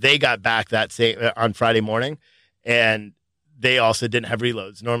 and they got back that same on Friday morning, and they also didn't have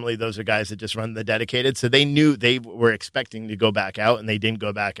reloads. Normally, those are guys that just run the dedicated, so they knew they were expecting to go back out, and they didn't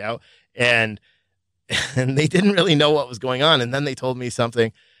go back out, and they didn't really know what was going on. And then they told me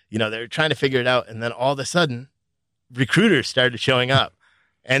something. They were trying to figure it out, and then all of a sudden, recruiters started showing up.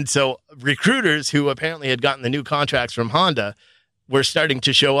 And so recruiters who apparently had gotten the new contracts from Honda were starting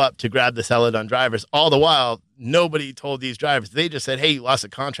to show up to grab the Celadon drivers. All the while, nobody told these drivers. They just said, hey, you lost a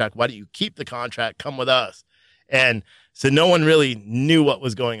contract. Why don't you keep the contract? Come with us. And so no one really knew what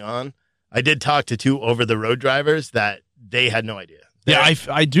was going on. I did talk to 2 over-the-road drivers that they had no idea.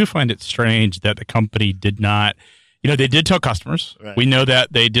 I do find it strange that the company did not, they did tell customers. Right. We know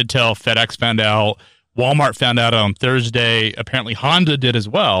that they did tell. FedEx found out. Walmart found out on Thursday. Apparently, Honda did as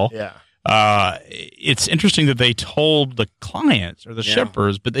well. Yeah. It's interesting that they told the clients or the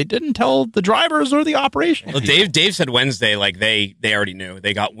shippers, but they didn't tell the drivers or the operation. Well, Dave said Wednesday, like they already knew.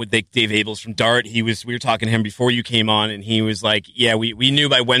 They got with Dave Abels from Dart. We were talking to him before you came on, and he was like, "Yeah, we knew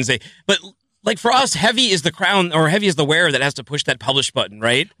by Wednesday." But like for us, heavy is the crown, or heavy is the wearer that has to push that publish button,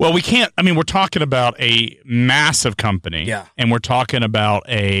 right? Well, we can't. I mean, we're talking about a massive company, and we're talking about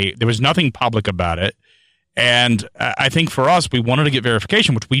there was nothing public about it. And I think for us, we wanted to get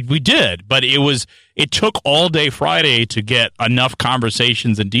verification, which we did, but it took all day Friday to get enough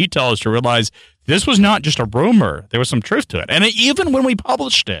conversations and details to realize this was not just a rumor. There was some truth to it. And even when we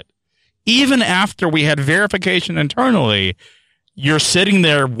published it, even after we had verification internally, you're sitting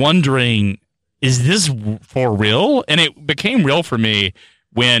there wondering, is this for real? And it became real for me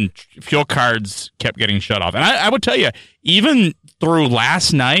when fuel cards kept getting shut off. And I would tell you, even through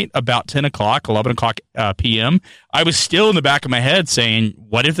last night, about 10 o'clock, 11 o'clock p.m., I was still in the back of my head saying,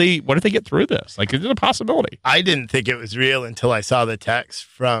 what if they get through this? Like, is it a possibility? I didn't think it was real until I saw the text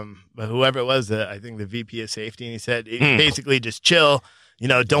from whoever it was, I think the VP of safety, and he said, basically just chill.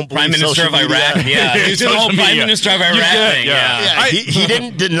 Don't believe Prime Minister of social media. Iraq. Yeah, he was the whole Prime Minister of Iraq thing. Yeah. He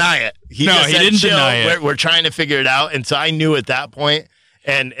didn't deny it. He didn't deny it. We're trying to figure it out. And so I knew at that point,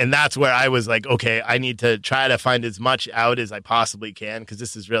 and that's where I was like, okay, I need to try to find as much out as I possibly can because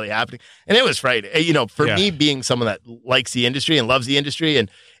this is really happening. And it was frightening. For me being someone that likes the industry and loves the industry, and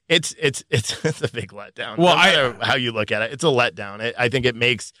it's a big letdown. Well, no matter how you look at it, it's a letdown. I think it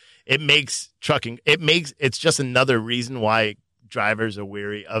makes trucking. It's just another reason why drivers are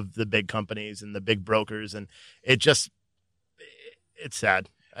weary of the big companies and the big brokers, and it's sad.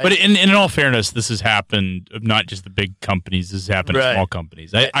 But in all fairness, this has happened of not just the big companies. This has happened to small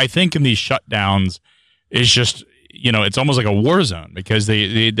companies. I think in these shutdowns, it's just it's almost like a war zone because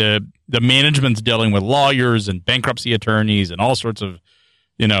the management's dealing with lawyers and bankruptcy attorneys and all sorts of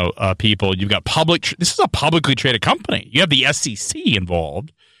people. You've got this is a publicly traded company. You have the SEC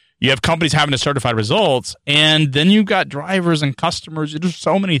involved. You have companies having to certify results, and then you've got drivers and customers. There's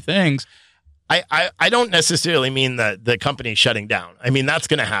so many things. I don't necessarily mean that the company shutting down. I mean, that's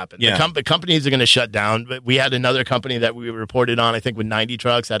going to happen. Yeah. The companies are going to shut down. But we had another company that we reported on, I think, with 90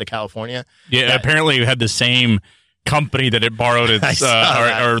 trucks out of California. Yeah, apparently you had the same company that it borrowed its, or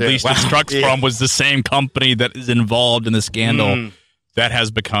at least its trucks from was the same company that is involved in the scandal. That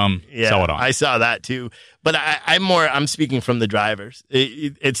has become Celadon. I saw that too. But I'm speaking from the drivers.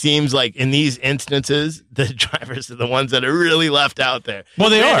 It seems like in these instances, the drivers are the ones that are really left out there. Well,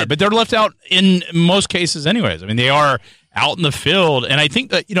 they are, but they're left out in most cases anyways. I mean, they are out in the field. And I think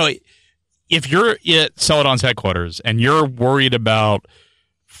that, if you're at Celadon's headquarters and you're worried about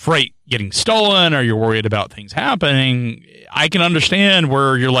freight getting stolen or you're worried about things happening, I can understand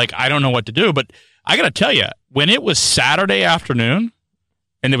where you're like, I don't know what to do. But I got to tell you, when it was Saturday afternoon,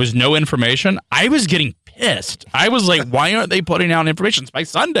 and there was no information, I was getting pissed. I was like, why aren't they putting out information? By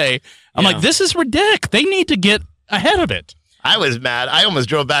Sunday, I'm like, this is ridiculous. They need to get ahead of it. I was mad. I almost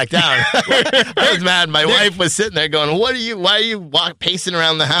drove back down. I was mad. My wife was sitting there going, why are you pacing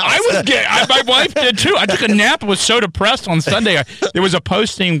around the house? My wife did too. I took a nap and was so depressed on Sunday. There was a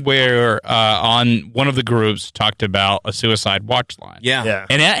posting where on one of the groups talked about a suicide watch line. Yeah.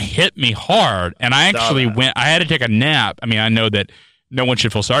 And that hit me hard. And I actually I had to take a nap. I mean, I know that no one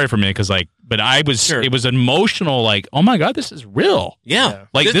should feel sorry for me but I was, it was emotional, like, oh my God, this is real. Yeah.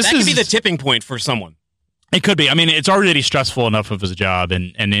 Like that could be the tipping point for someone. It could be. I mean, it's already stressful enough of his job.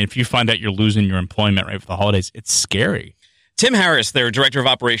 And if you find out you're losing your employment right for the holidays, it's scary. Tim Harris, their director of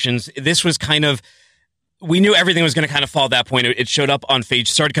operations, this was we knew everything was going to kind of fall at that point. It showed up on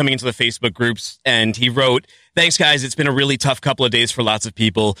started coming into the Facebook groups, and he wrote, "Thanks, guys. It's been a really tough couple of days for lots of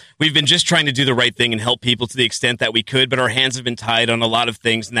people. We've been just trying to do the right thing and help people to the extent that we could, but our hands have been tied on a lot of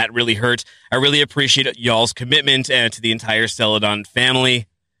things, and that really hurt. I really appreciate y'all's commitment and to the entire Celadon family.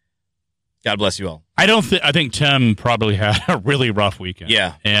 God bless you all." I think Tim probably had a really rough weekend.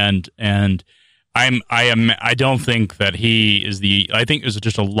 Yeah. And I don't think that he is I think there's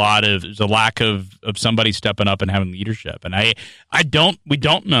just a lack of somebody stepping up and having leadership. And we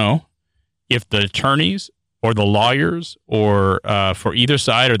don't know if the attorneys or the lawyers or for either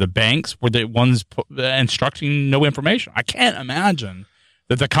side or the banks were the ones instructing no information. I can't imagine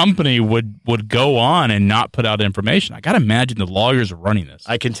that the company would go on and not put out information. I got to imagine the lawyers are running this.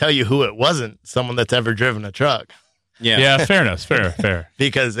 I can tell you who it wasn't. Someone that's ever driven a truck. Yeah, fairness, fair.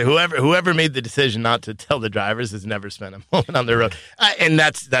 Because whoever made the decision not to tell the drivers has never spent a moment on the road, and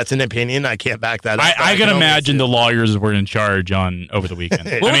that's an opinion. I can't back that up. I can imagine the lawyers were in charge over the weekend.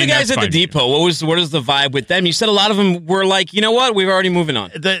 What were the guys at the depot? What was the vibe with them? You said a lot of them were like, you know what, we're already moving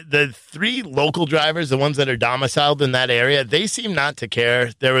on. The three local drivers, the ones that are domiciled in that area, they seem not to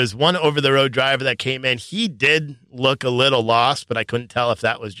care. There was one over the road driver that came in. He did look a little lost, but I couldn't tell if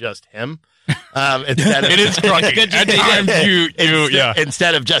that was just him. It is trucking. At times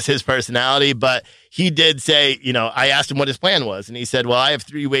instead of just his personality, but he did say, I asked him what his plan was, and he said, "Well, I have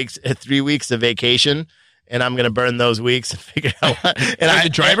 3 weeks of vacation, and I'm going to burn those weeks and figure out what." And the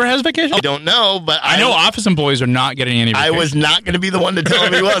driver has vacation? I don't know, but I know office employees are not getting any vacation. I was not going to be the one to tell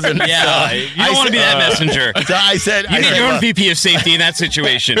him he wasn't. Yeah, so you don't want to be that messenger. So I said, you need your own VP of safety in that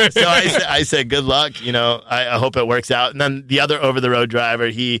situation. So I said, good luck. I hope it works out. And then the other over the road driver,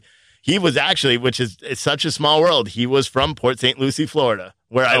 he was actually, which is it's such a small world. He was from Port St. Lucie, Florida,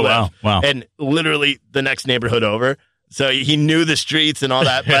 where I live. Wow. And literally the next neighborhood over. So he knew the streets and all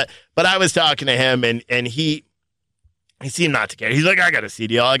that. But I was talking to him, and he seemed not to care. He's like, I got a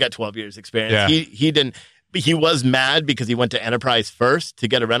CDL. I got 12 years experience. Yeah. He didn't. But he was mad because he went to Enterprise first to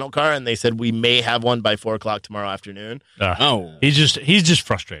get a rental car, and they said we may have one by 4:00 tomorrow afternoon. He's just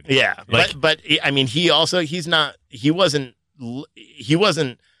frustrated. Yeah, but I mean, he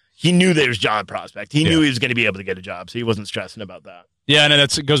knew there was job prospect. He knew he was going to be able to get a job, so he wasn't stressing about that. Yeah, and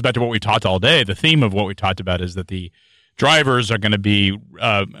it goes back to what we talked all day. The theme of what we talked about is that the drivers are going to be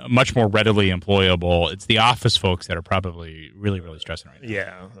much more readily employable. It's the office folks that are probably really, really stressing right now.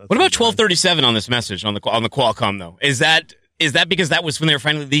 Yeah. What about 1237 on this message on the Qualcomm though? Is that because that was when they were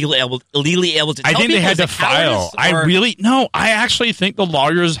finally legally able to? Tell I think they had to file. Cowardice, I actually think the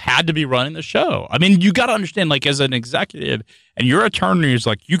lawyers had to be running the show. I mean, you got to understand, like as an executive, and your attorney is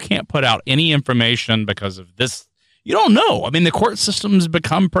like, you can't put out any information because of this. You don't know. I mean, the court system's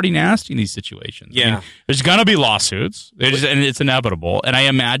become pretty nasty in these situations. Yeah. I mean, there's going to be lawsuits, and it's inevitable. And I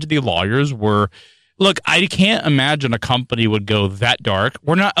imagine the lawyers were. Look, I can't imagine a company would go that dark.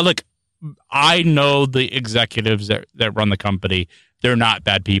 We're not. Look, I know the executives that run the company. They're not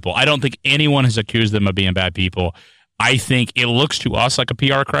bad people. I don't think anyone has accused them of being bad people. I think it looks to us like a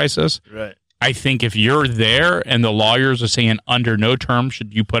PR crisis. Right. I think if you're there and the lawyers are saying under no terms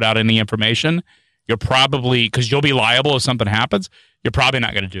should you put out any information, you're probably, because you'll be liable if something happens, you're probably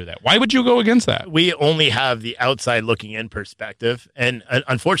not going to do that. Why would you go against that? We only have the outside looking in perspective, and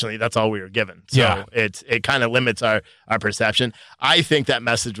unfortunately, that's all we were given. So it kind of limits our perception. I think that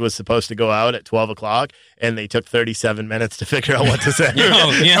message was supposed to go out at 12 o'clock, and they took 37 minutes to figure out what to say.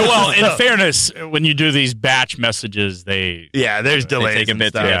 Well, in fairness, when you do these batch messages, there's delays. They take a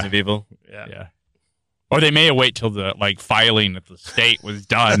bit to get to people. Yeah. Or they may wait till the filing at the state was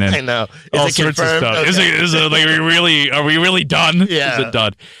done. And I know. All sorts of stuff. Okay. Is it like are we really done? Yeah. Is it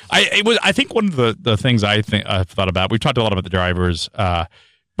done? I think one of the things I've thought about. We've talked a lot about the drivers,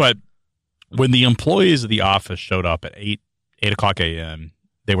 but when the employees of the office showed up at 8 o'clock a.m.,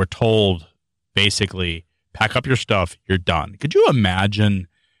 they were told basically, pack up your stuff. You're done. Could you imagine?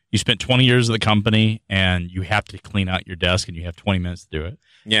 You spent 20 years at the company and you have to clean out your desk and you have 20 minutes to do it.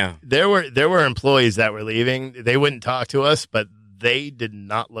 Yeah. There were employees that were leaving. They wouldn't talk to us, but they did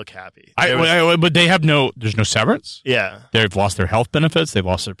not look happy. But they have there's no severance. Yeah. They've lost their health benefits. They've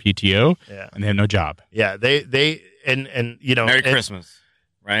lost their PTO. Yeah. And they have no job. Yeah. They you know. Merry Christmas.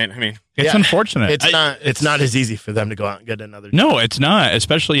 Right? I mean, it's unfortunate. It's not as easy for them to go out and get another job. No, it's not,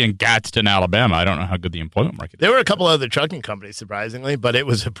 especially in Gadsden, Alabama. I don't know how good the employment market is. There were a couple other trucking companies, surprisingly, but it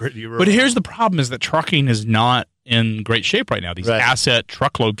was a pretty rural. But here's the problem is that trucking is not in great shape right now. These asset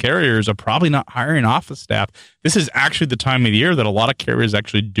truckload carriers are probably not hiring office staff. This is actually the time of the year that a lot of carriers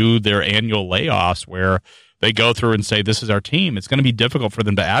actually do their annual layoffs where they go through and say, this is our team. It's going to be difficult for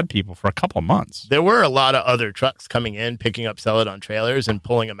them to add people for a couple of months. There were a lot of other trucks coming in, picking up Celadon trailers and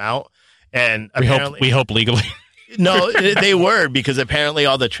pulling them out. And we hope legally. No, they were, because apparently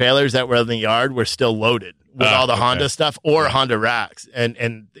all the trailers that were in the yard were still loaded with all the Honda stuff or Honda racks.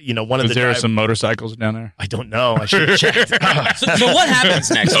 And you know, one of the there some motorcycles down there? I don't know. I should check. So what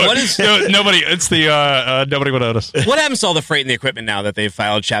happens next? Nobody. It's the nobody would notice. What happens to all the freight and the equipment now that they've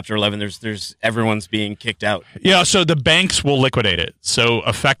filed Chapter 11? There's everyone's being kicked out. Yeah, so the banks will liquidate it. So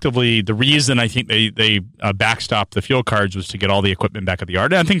effectively, the reason I think they backstopped the fuel cards was to get all the equipment back at the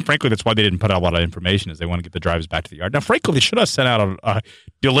yard. And I think, frankly, that's why they didn't put out a lot of information, is they want to get the drivers back to the yard. Now, frankly, they should have sent out a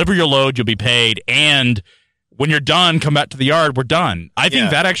deliver your load, you'll be paid, and when you're done, come back to the yard. We're done. I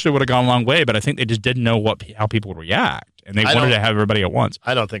think that actually would have gone a long way, but I think they just didn't know how people would react, and they wanted to have everybody at once.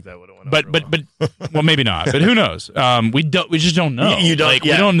 I don't think that would have went. But well, maybe not. But who knows? We just don't know. You don't. We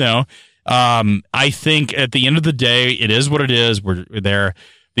don't know. I think at the end of the day, it is what it is. We're there.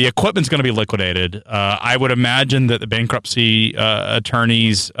 The equipment's going to be liquidated. I would imagine that the bankruptcy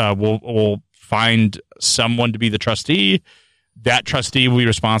attorneys will find someone to be the trustee. That trustee will be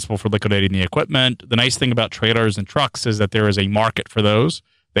responsible for liquidating the equipment. The nice thing about trailers and trucks is that there is a market for those.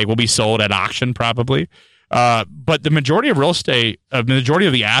 They will be sold at auction probably. But the majority of real estate, the majority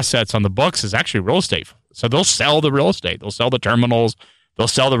of the assets on the books is actually real estate. So they'll sell the real estate. They'll sell the terminals. They'll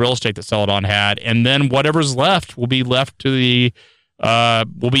sell the real estate that Celadon had. And then whatever's left will be left to the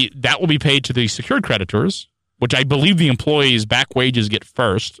will be paid to the secured creditors, which I believe the employees' back wages get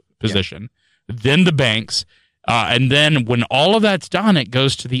first position, then the banks. And then when all of that's done, it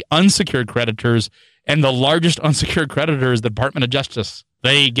goes to the unsecured creditors, and the largest unsecured creditor is the Department of Justice.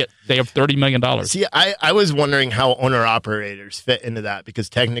 They have $30 million. See, I was wondering how owner-operators fit into that, because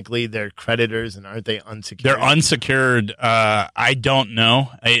technically they're creditors, and aren't they unsecured? They're unsecured. I don't know.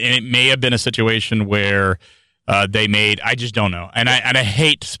 And it may have been a situation where they made. I just don't know, and I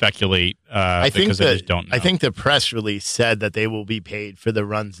hate to speculate because I just don't know. I think the press release said that they will be paid for the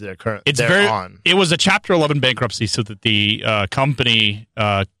runs they're on. It was a Chapter 11 bankruptcy, so that the company,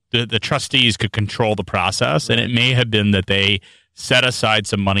 the trustees, could control the process, and it may have been that they set aside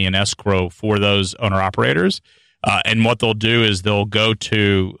some money in escrow for those owner-operators. And what they'll do is they'll go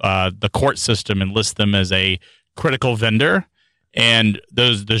to the court system and list them as a critical vendor, and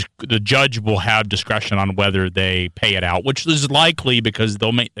the judge will have discretion on whether they pay it out, which is likely because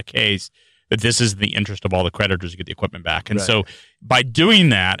they'll make the case that this is in the interest of all the creditors to get the equipment back. And so by doing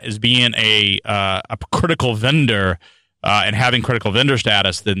that, as being a critical vendor and having critical vendor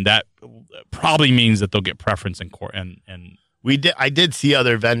status, then that probably means that they'll get preference in court. And I did see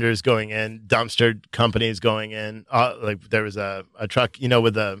other vendors going in, dumpster companies going in. Like there was a truck,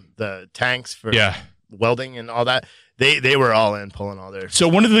 with the tanks for welding and all that. They were all in, pulling all their. So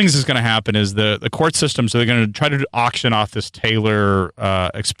one of the things that's going to happen is the court system. So they're going to try to auction off this Taylor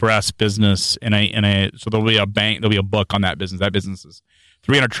Express business in a. So there'll be a book on that business. That business is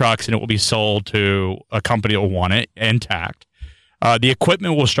 300 trucks, and it will be sold to a company that will want it intact. The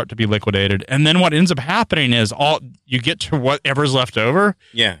equipment will start to be liquidated, and then what ends up happening is you get to whatever's left over.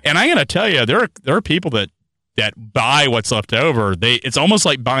 Yeah, and I'm going to tell you, there are people that buy what's left over. It's almost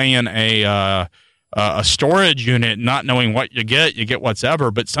like buying a storage unit, not knowing what you get what's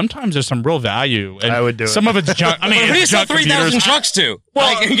ever. But sometimes there's some real value. And I would do some it. of it's junk. I mean, who do you sell 3,000 trucks to?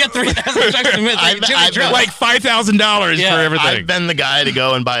 Well, I can get 3,000 trucks to like $5,000 for everything. I've been the guy to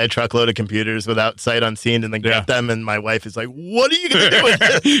go and buy a truckload of computers without sight unseen and then get them. And my wife is like, "What are you going to do with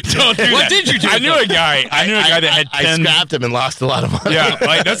this?" Don't do what did you do? I knew a guy that had 10. I scrapped him and lost a lot of money. Yeah,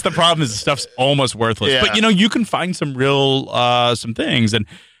 like that's the problem. Is the stuff's almost worthless. Yeah. But you can find some real some things, and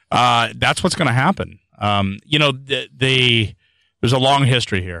that's what's going to happen. There's a long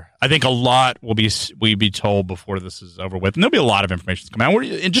history here. I think a lot will be told before this is over with, and there'll be a lot of information coming out.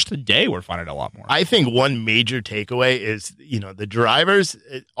 In just a day, we're finding out a lot more. I think one major takeaway is, the drivers,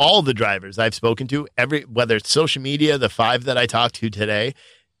 all the drivers I've spoken to, whether it's social media, the 5 that I talked to today,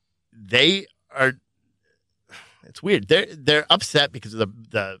 they are. It's weird. They're upset because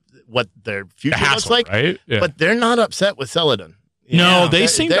of the what their future looks like, right? Yeah. But they're not upset with Celadon. No, they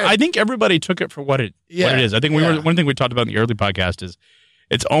seem. I think everybody took it for what it is. I think one thing we talked about in the early podcast is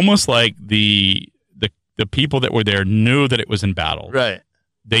it's almost like the people that were there knew that it was in battle. Right.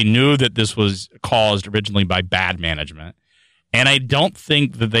 They knew that this was caused originally by bad management, and I don't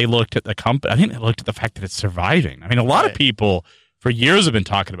think that they looked at the company. I think they looked at the fact that it's surviving. I mean, a lot of people for years have been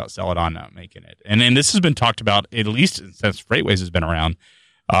talking about Celadon not making it, and this has been talked about at least since Freightways has been around.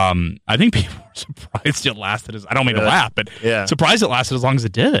 I think people were surprised it lasted I don't mean to laugh, but surprised it lasted as long as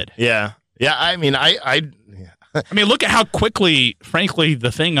it did. Yeah. Yeah. I mean, I mean, look at how quickly, frankly, the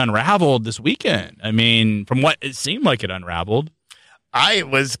thing unraveled this weekend. I mean, from what it seemed like it unraveled. I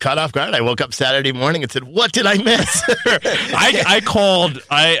was caught off guard. I woke up Saturday morning and said, "What did I miss?" I called.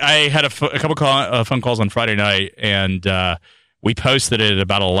 I had a couple phone calls on Friday night, and we posted it at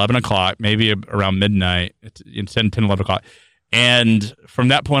about 11 o'clock, maybe around midnight, 10, 11 o'clock. And from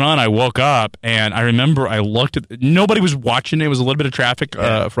that point on, I woke up and I remember I looked at nobody was watching. It was a little bit of traffic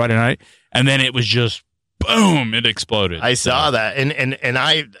Friday night, and then it was just boom! It exploded. I saw that, and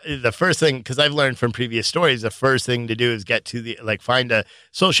I the first thing, because I've learned from previous stories, the first thing to do is get to find a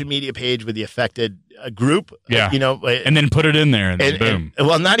social media page with the affected group. Yeah, and then put it in there, and then boom.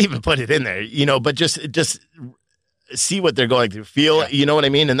 Well, not even put it in there, but just see what they're going through, feel, you know what I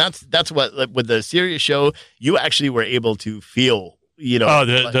mean? And that's what, with the Sirius show, you actually were able to feel,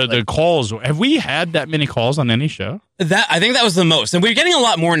 the calls. Have we had that many calls on any show? I think that was the most. And we're getting a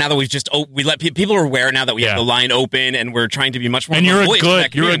lot more now that we let people are aware now that we have the line open and we're trying to be much more. And you're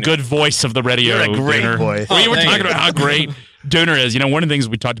a good voice of the radio. You're a great voice. We were talking about how great Dooner is. One of the things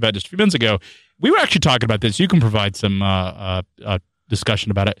we talked about just a few minutes ago, we were actually talking about this. You can provide some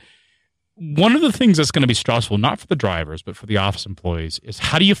discussion about it. One of the things that's going to be stressful, not for the drivers, but for the office employees, is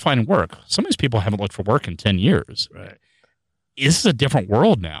how do you find work? Some of these people haven't looked for work in 10 years. Right. This is a different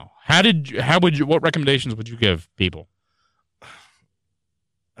world now. What recommendations would you give people?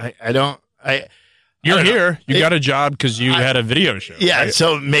 You're here. You got a job because you had a video show. Yeah. Right?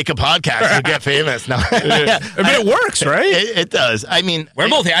 So make a podcast to get famous. No. It works, right? It does. I mean, we're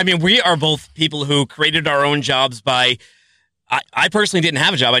both. I mean, we are both people who created our own jobs by. I personally didn't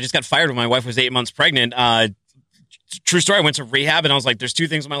have a job. I just got fired when my wife was 8 months pregnant. True story. I went to rehab and I was like, there's 2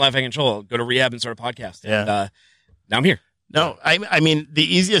 things in my life I control. I'll go to rehab and start a podcast. Yeah. And now I'm here. No, I mean, the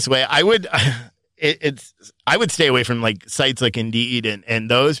easiest way I would stay away from sites like Indeed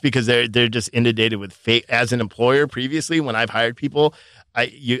and those, because they're just inundated with fake. As an employer previously, when I've hired people,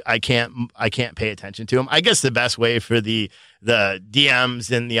 I can't pay attention to them. I guess the best way for the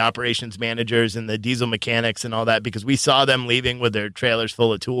DMs and the operations managers and the diesel mechanics and all that, because we saw them leaving with their trailers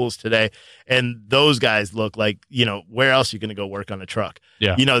full of tools today, and those guys look like, where else are you going to go work on a truck?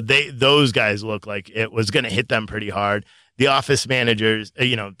 Yeah. Those guys look like it was going to hit them pretty hard. The office managers,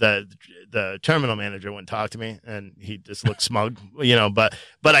 the terminal manager wouldn't talk to me, and he just looked smug, But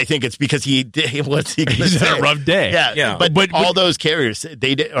I think it's because he did. What's he going to say? He's had a rough day. Yeah. But all those carriers,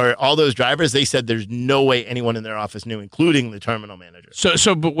 they did, or all those drivers, they said there's no way anyone in their office knew, including the terminal manager.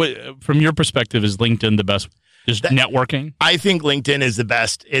 But from your perspective, is LinkedIn the best? Just networking? I think LinkedIn is the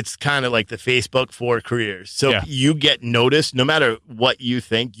best. It's kind of like the Facebook for careers. So you get noticed, no matter what you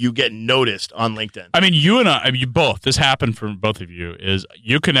think, you get noticed on LinkedIn. I mean, you both, this happened for both of you, is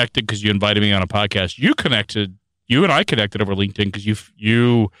you connected because you invited me on a podcast. You and I connected over LinkedIn because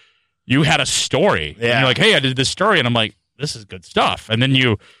you had a story. Yeah. And you're like, hey, I did this story. And I'm like, this is good stuff. And then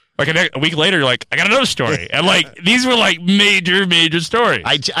you... Like a week later, you're like, I got another story, and these were major stories.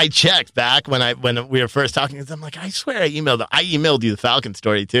 I checked back when we were first talking. I'm like, I swear I emailed you the Falcon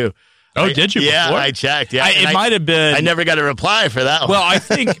story too. Oh, did you? Yeah, before? I checked. Yeah, it might have been. I never got a reply for that one. Well, I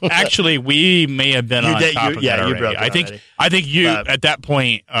think actually we may have been on top of that already. You broke it I think you at that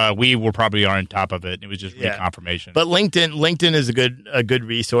point we were probably on top of it. It was just reconfirmation. But LinkedIn is a good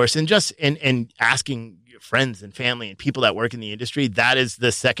resource, and just in asking friends and family and people that work in the industry, that is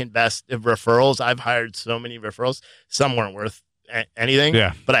the second best of referrals. I've hired so many referrals. Some weren't worth anything,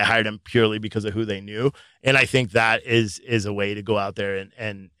 but I hired them purely because of who they knew. And I think that is a way to go out there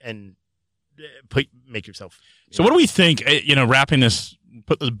and make yourself. So what do we think, wrapping this,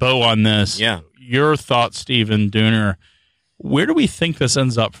 put this bow on this. Yeah. Your thoughts, Stephen Dooner, where do we think this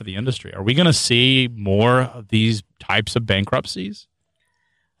ends up for the industry? Are we going to see more of these types of bankruptcies?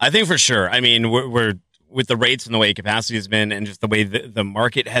 I think for sure. I mean, we're with the rates and the way capacity has been and just the way the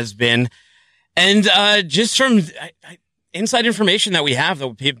market has been. And just from inside information that we have,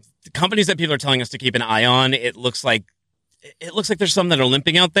 the companies that people are telling us to keep an eye on, it looks like there's some that are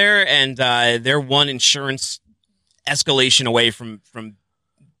limping out there, and they're one insurance escalation away from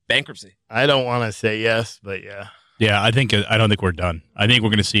bankruptcy. I don't want to say yes, but yeah. Yeah, I don't think we're done. I think we're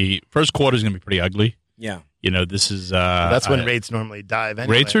going to see first quarter is going to be pretty ugly. Yeah. This is... that's when rates normally dive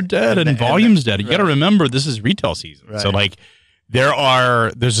anyway. Rates are dead and volume's dead. You got to remember, this is retail season. Right. So,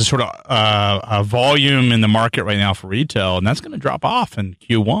 there's a sort of a volume in the market right now for retail, and that's going to drop off in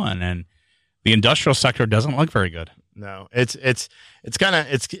Q1. And the industrial sector doesn't look very good. No, it's kind of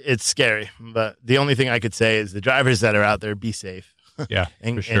it's scary. But the only thing I could say is the drivers that are out there, be safe. Yeah,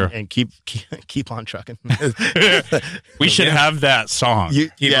 and, for sure. And keep on trucking. We should have that song.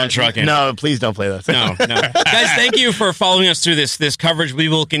 Keep on trucking. No, please don't play that song. No. Guys, thank you for following us through this coverage. We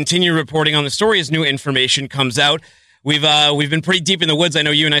will continue reporting on the story as new information comes out. We've been pretty deep in the woods. I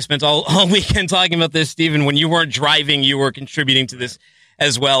know you and I spent all weekend talking about this, Stephen. When you weren't driving, you were contributing to this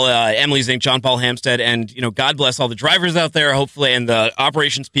as well. Emily Zink, John Paul Hampstead, and God bless all the drivers out there, hopefully, and the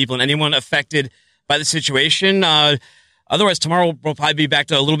operations people and anyone affected by the situation. Otherwise, tomorrow we'll probably be back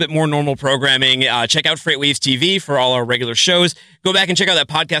to a little bit more normal programming. Check out FreightWaves TV for all our regular shows. Go back and check out that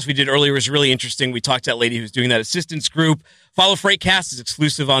podcast we did earlier. It was really interesting. We talked to that lady who's doing that assistance group. Follow Freightcast. It's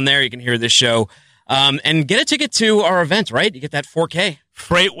exclusive on there. You can hear this show. And get a ticket to our event, right? You get that 4K.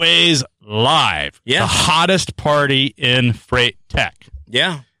 FreightWaves Live. Yeah. The hottest party in freight tech.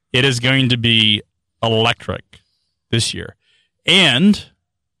 Yeah. It is going to be electric this year. And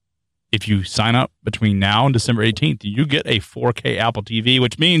if you sign up between now and December 18th, you get a 4K Apple TV,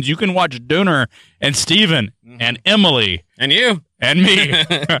 which means you can watch Dooner and Steven and Emily. And you. And me.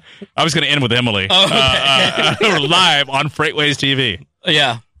 I was going to end with Emily. Oh, okay. Live on FreightWaves TV.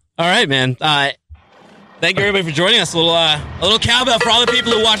 Yeah. All right, man. Thank you, everybody, for joining us. A little cowbell for all the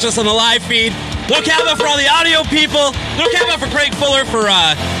people who watch us on the live feed. A little cowbell for all the audio people. A little cowbell for Craig Fuller for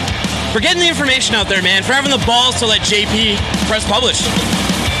getting the information out there, man. For having the balls to let JP press publish.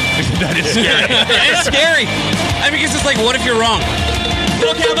 That is scary. It is scary. I mean, because it's like, what if you're wrong?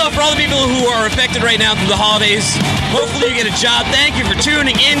 Little cowbell for all the people who are affected right now through the holidays. Hopefully you get a job. Thank you for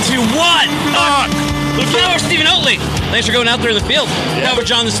tuning into What Little cowbell for Stephen Oatley. Thanks for going out there in the field. Yeah. For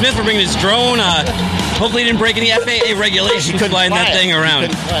John the Smith for bringing his drone. Hopefully he didn't break any FAA regulations flying that thing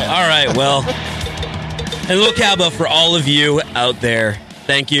around. All right, well. And a little cowbell for all of you out there.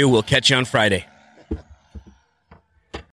 Thank you. We'll catch you on Friday.